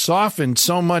 Craven had softened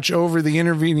so much over the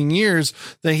intervening years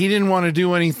that he didn't want to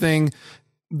do anything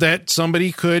that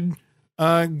somebody could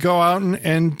go out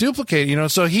and duplicate,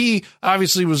 so he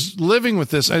obviously was living with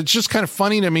this. It's just kind of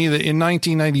funny to me that in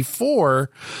 1994,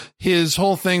 his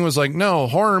whole thing was no,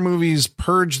 horror movies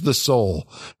purge the soul,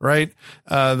 right?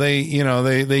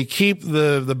 They keep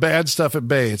the bad stuff at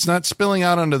bay. It's not spilling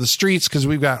out onto the streets because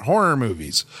we've got horror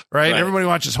movies, right? Everybody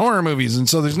watches horror movies. And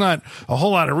so there's not a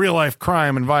whole lot of real life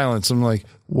crime and violence. I'm like,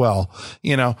 well,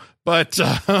 but,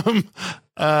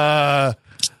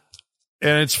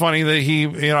 and it's funny that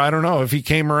he, I don't know if he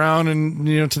came around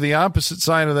and, to the opposite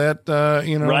side of that,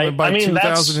 by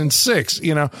 2006,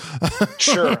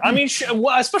 Sure. I mean,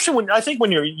 especially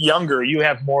when you're younger, you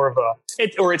have more of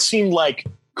it seemed like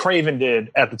Craven did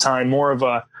at the time, more of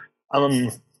an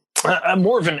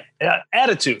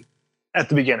attitude at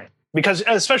the beginning, because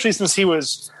especially since he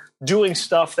was doing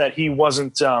stuff that he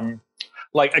wasn't,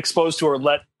 exposed to or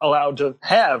allowed to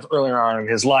have earlier on in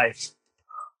his life.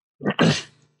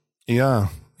 Yeah,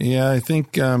 I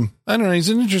think, I don't know, he's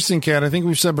an interesting cat. I think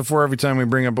we've said before, every time we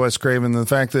bring up Wes Craven, the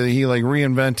fact that he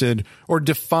reinvented or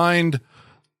defined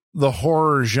the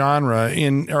horror genre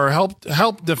or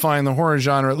helped define the horror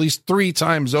genre at least 3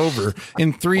 times over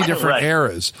in 3 different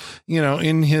eras,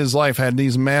 in his life, had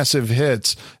these massive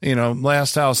hits,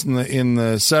 Last House in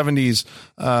the 70s,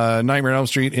 Nightmare on Elm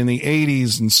Street in the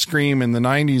 80s, and Scream in the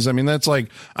 90s. I mean, that's I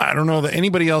don't know that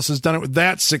anybody else has done it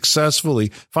that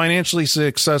successfully, financially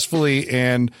successfully,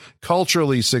 and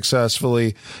culturally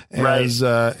successfully as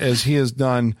he has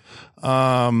done.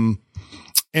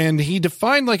 And he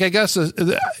defined, I guess,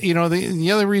 the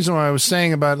other reason why I was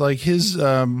saying about his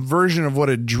version of what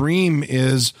a dream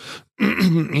is,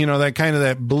 that kind of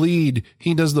that bleed.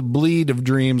 He does the bleed of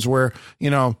dreams where,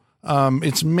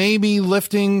 it's maybe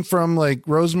lifting from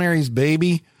Rosemary's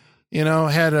Baby,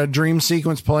 had a dream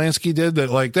sequence Polanski did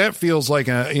that feels like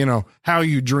how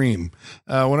you dream.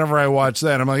 Whenever I watch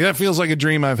that, I'm like, that feels like a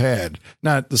dream I've had,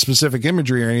 not the specific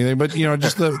imagery or anything, but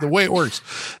just the way it works.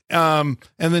 And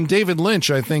then David Lynch,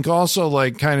 I think,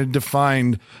 also kind of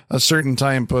defined a certain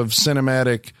type of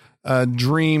cinematic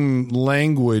dream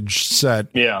language set.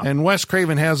 Yeah. And Wes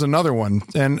Craven has another one,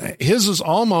 and his is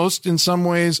almost, in some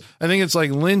ways, I think it's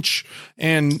Lynch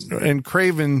and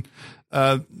Craven,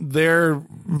 their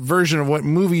version of what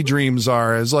movie dreams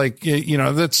are is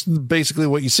that's basically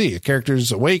what you see. A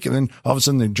character's awake and then all of a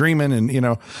sudden they're dreaming, and,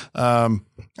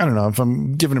 I don't know if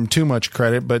I'm giving him too much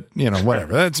credit, but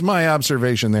whatever. That's my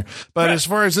observation there. But as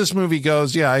far as this movie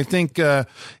goes, yeah, I think,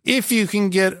 if you can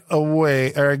get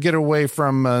away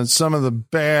from some of the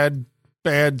bad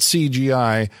bad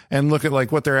CGI and look at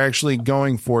like what they're actually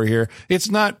going for here. It's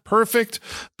not perfect,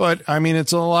 but I mean,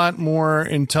 it's a lot more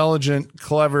intelligent,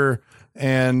 clever,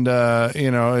 and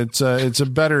it's a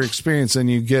better experience than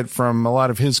you get from a lot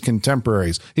of his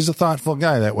contemporaries. He's a thoughtful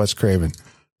guy, that Wes Craven.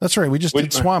 That's right. We just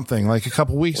did Swamp Thing like a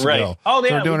couple weeks ago. Oh, yeah.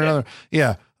 So we're doing another.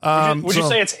 Yeah. Would you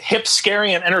say it's hip,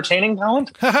 scary, and entertaining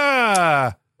talent?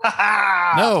 No,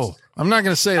 I'm not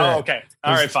going to say that. Oh, okay.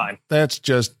 All right, fine. That's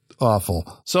just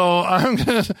awful. So I'm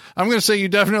gonna say you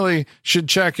definitely should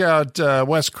check out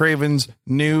Wes Craven's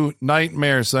new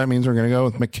Nightmare. So that means we're going to go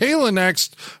with Michaela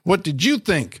next. What did you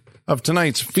think of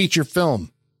tonight's feature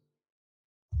film?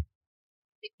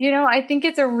 I think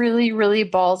it's a really, really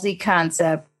ballsy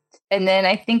concept. And then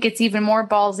I think it's even more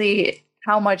ballsy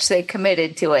how much they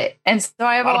committed to it. And so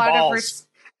I have a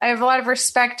lot of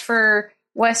respect for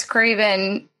Wes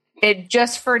Craven,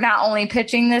 just for not only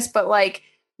pitching this, but like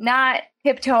not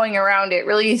tiptoeing around it,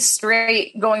 really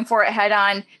straight going for it head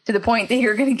on to the point that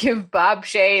you're going to give Bob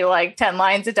Shea like 10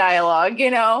 lines of dialogue.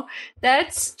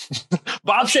 That's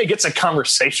Bob Shea gets a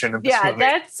conversation in this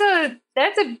movie.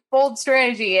 That's a bold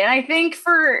strategy. And I think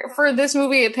for this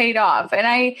movie, it paid off. And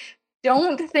I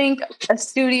don't think a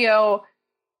studio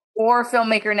or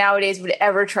filmmaker nowadays would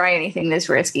ever try anything this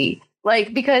risky.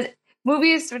 Like, because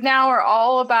movies now are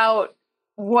all about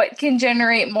what can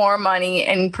generate more money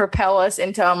and propel us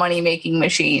into a money-making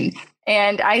machine.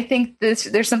 And I think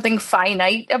there's something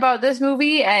finite about this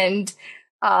movie, and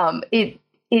it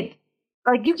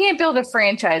like, you can't build a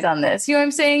franchise on this. You know what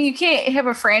I'm saying? You can't have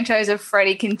a franchise of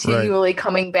Freddy continually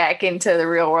coming back into the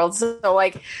real world. So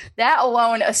like that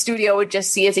alone, a studio would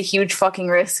just see as a huge fucking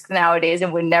risk nowadays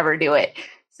and would never do it.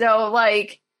 So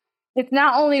like, it's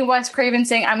not only Wes Craven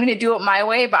saying, I'm going to do it my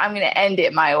way, but I'm going to end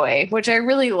it my way, which I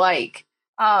really like.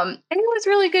 And it was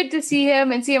really good to see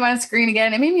him on screen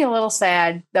again. It made me a little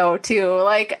sad though, too.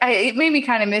 Like it made me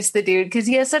kind of miss the dude, because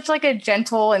he has such like a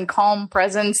gentle and calm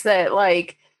presence that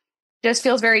like just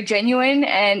feels very genuine.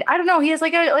 And I don't know, he has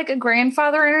like a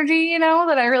grandfather energy,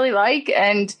 that I really like.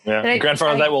 And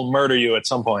grandfather that will murder you at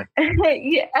some point.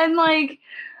 Yeah, and like,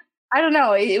 I don't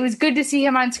know, it was good to see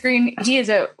him on screen. He is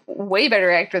a way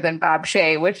better actor than Bob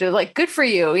Shea, which is like good for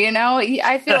you.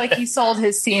 I feel like he sold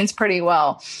his scenes pretty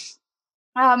well.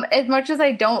 As much as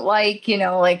I don't like,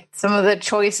 like some of the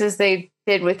choices they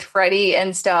did with Freddy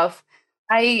and stuff,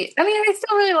 I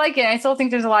still really like it. I still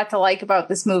think there's a lot to like about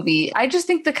this movie. I just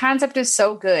think the concept is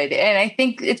so good. And I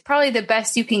think it's probably the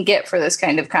best you can get for this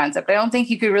kind of concept. I don't think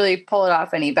you could really pull it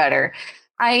off any better.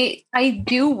 I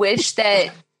do wish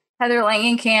that Heather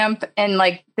Langenkamp and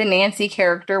like the Nancy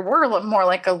character were more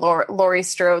like a Laurie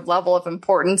Strode level of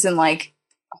importance in like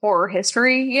horror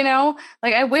history,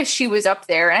 like I wish she was up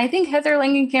there. And I think Heather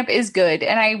Langenkamp is good.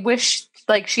 And I wish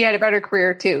like she had a better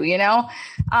career too,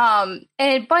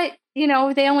 but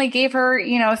they only gave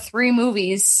her, 3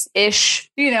 movies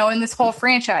ish, in this whole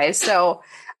franchise. So,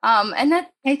 and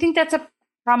that, I think that's a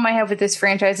problem I have with this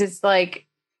franchise. It's like,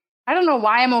 I don't know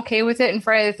why I'm okay with it in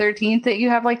Friday the 13th that you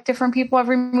have like different people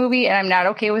every movie, and I'm not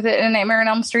okay with it in Nightmare on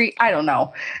Elm Street. I don't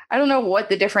know what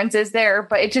the difference is there,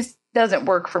 but it just doesn't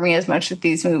work for me as much with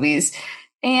these movies.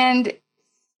 And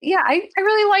yeah, I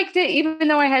really liked it, even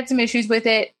though I had some issues with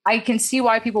it. I can see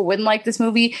why people wouldn't like this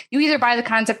movie. You either buy the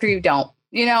concept or you don't.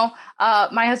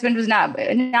 My husband was not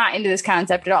into this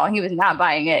concept at all. He was not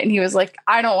buying it. And he was like,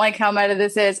 I don't like how meta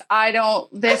this is.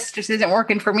 This just isn't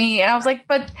working for me. And I was like,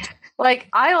 but like,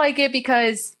 I like it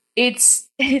because it's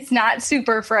not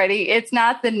Super Freddy. It's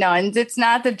not the Nuns. It's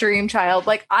not the Dream Child.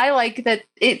 Like, I like that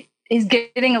it is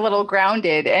getting a little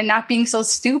grounded and not being so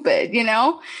stupid,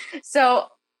 So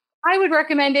I would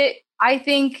recommend it. I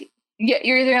think you're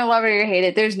either going to love it or you hate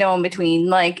it. There's no in between.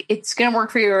 Like, it's going to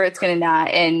work for you or it's going to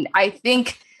not. And I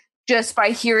think just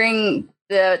by hearing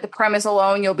the premise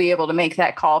alone, you'll be able to make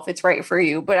that call if it's right for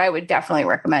you. But I would definitely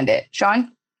recommend it.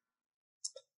 Sean?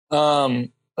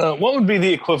 What would be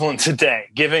the equivalent today?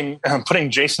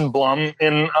 Putting Jason Blum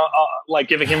in,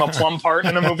 giving him a Plum part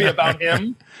in a movie about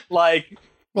him? Like,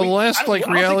 well, the last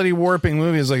reality warping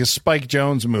movie is like a Spike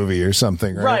Jonze movie or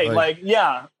something, right? Right.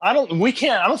 I don't think we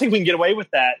can get away with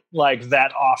that like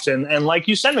that often. And like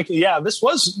you said, this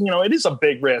was, it is a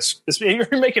big risk. You're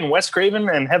making Wes Craven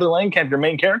and Heather Langenkamp your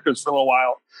main characters for a little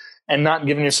while and not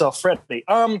giving yourself Freddy.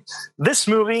 This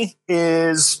movie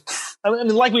is,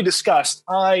 like we discussed,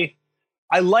 I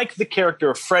like the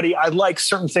character of Freddy. I like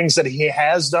certain things that he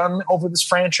has done over this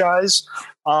franchise.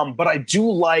 But I do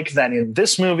like that in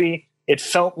this movie, it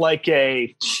felt like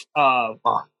I'm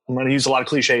going to use a lot of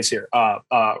cliches here.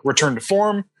 Return to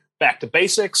form, back to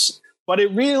basics. But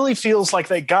it really feels like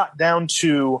they got down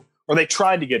to, or they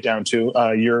tried to get down to,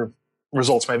 your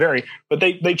results may vary, but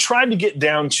they tried to get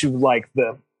down to like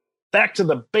back to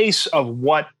the base of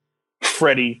what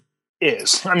Freddy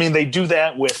is. I mean, they do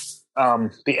that with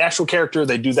the actual character.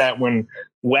 They do that when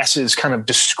Wes is kind of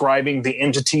describing the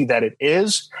entity that it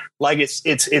is. Like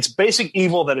it's basic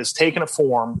evil that has taken a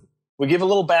form. We give a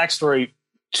little backstory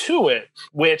to it,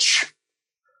 which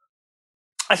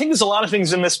I think there's a lot of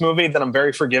things in this movie that I'm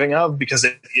very forgiving of because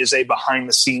it is a behind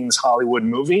the scenes Hollywood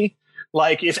movie.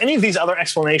 Like if any of these other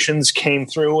explanations came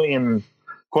through in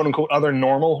quote unquote other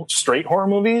normal straight horror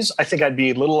movies, I think I'd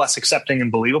be a little less accepting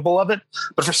and believable of it.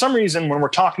 But for some reason, when we're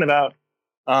talking about,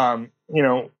 in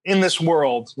this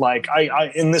world, like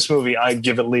I in this movie, I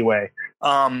give it leeway.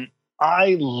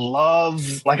 I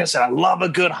love, like I said, I love a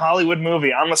good Hollywood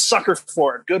movie. I'm a sucker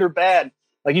for it, good or bad.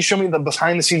 Like you show me the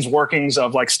behind the scenes workings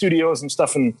of like studios and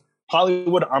stuff in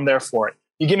Hollywood, I'm there for it.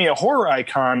 You give me a horror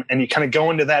icon and you kind of go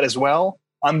into that as well,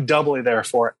 I'm doubly there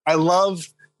for it. I love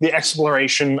the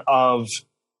exploration of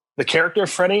the character of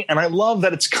Freddy, and I love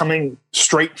that it's coming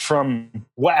straight from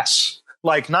Wes.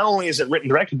 Like not only is it written and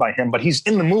directed by him, but he's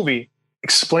in the movie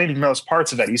explaining those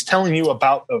parts of it. He's telling you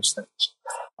about those things.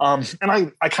 And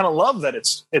I kind of love that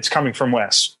it's coming from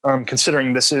Wes,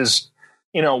 considering this is,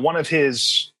 one of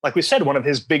his, like we said, one of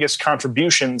his biggest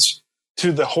contributions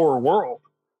to the horror world.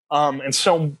 And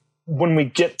so when we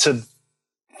get to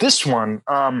this one,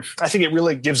 I think it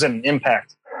really gives it an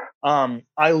impact.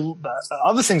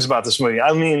 Other things about this movie,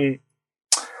 I mean,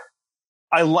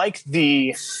 I like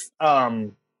the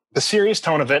serious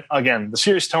tone of it. Again, the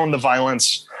serious tone, the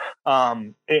violence,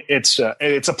 it's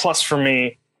a plus for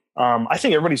me. I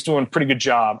think everybody's doing a pretty good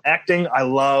job acting. I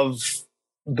love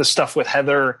the stuff with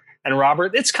Heather and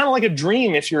Robert. It's kind of like a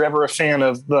dream if you're ever a fan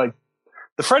of the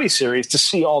Freddy series to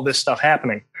see all this stuff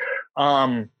happening.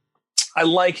 I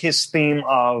like his theme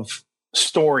of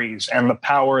stories and the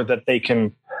power that they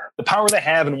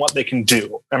have and what they can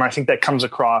do. And I think that comes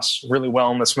across really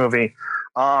well in this movie.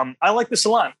 I like this a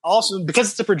lot. Also,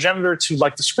 because it's a progenitor to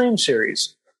like the Scream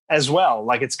series as well.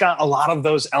 Like it's got a lot of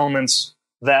those elements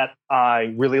that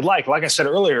I really like. Like I said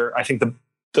earlier, I think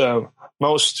the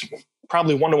most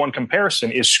probably one-to-one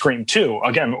comparison is Scream 2,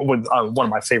 again, with one of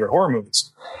my favorite horror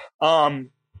movies. And,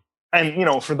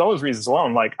 for those reasons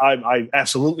alone, like I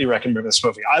absolutely recommend this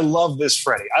movie. I love this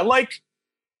Freddy. I like,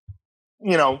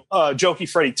 Jokey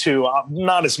Freddy 2,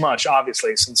 not as much,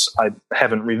 obviously, since I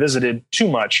haven't revisited too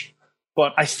much.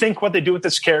 But I think what they do with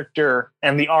this character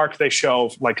and the arc they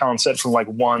show, like Colin said, from like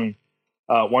 1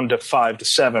 to 5 to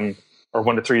 7, or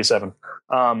 1 to 3 to 7,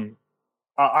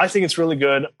 I think it's really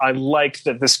good. I like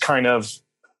that this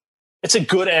it's a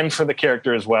good end for the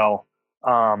character as well.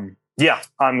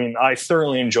 I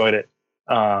thoroughly enjoyed it.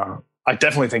 I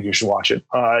definitely think you should watch it.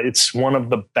 It's one of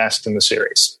the best in the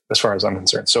series, as far as I'm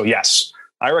concerned. So yes,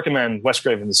 I recommend Wes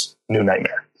Craven's New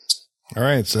Nightmare. All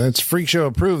right, so that's Freak Show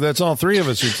approved. That's all three of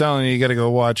us who are telling you got to go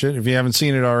watch it. If you haven't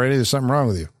seen it already, there's something wrong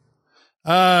with you.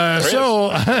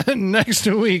 Next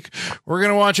week, we're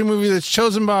going to watch a movie that's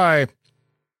chosen by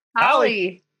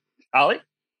Holly. Holly,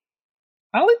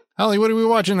 what are we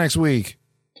watching next week?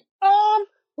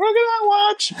 We're going to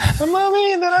watch the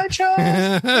movie that I chose.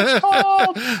 It's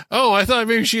called... Oh, I thought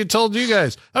maybe she had told you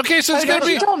guys. Okay, so it's going to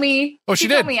be... She told me. Oh, she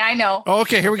did? Told me, I know. Oh,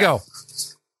 okay, here we go.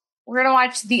 We're going to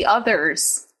watch The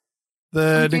Others.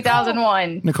 The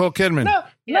 2001. Nicole Kidman. Yes.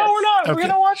 No, we're not. Okay. We're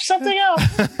going to watch something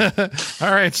else.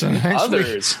 All right, so next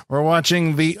week, we're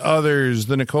watching The Others,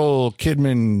 the Nicole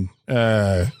Kidman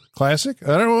classic.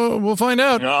 I don't know. We'll find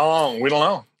out. No, we don't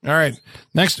know. All right.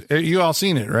 Next, you all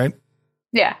seen it, right?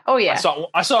 Yeah. Oh, yeah.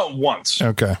 I saw it once.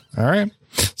 Okay. All right.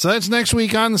 So that's next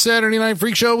week on the Saturday Night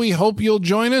Freak Show. We hope you'll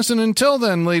join us. And until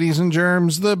then, ladies and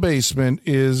germs, the basement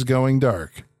is going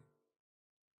dark.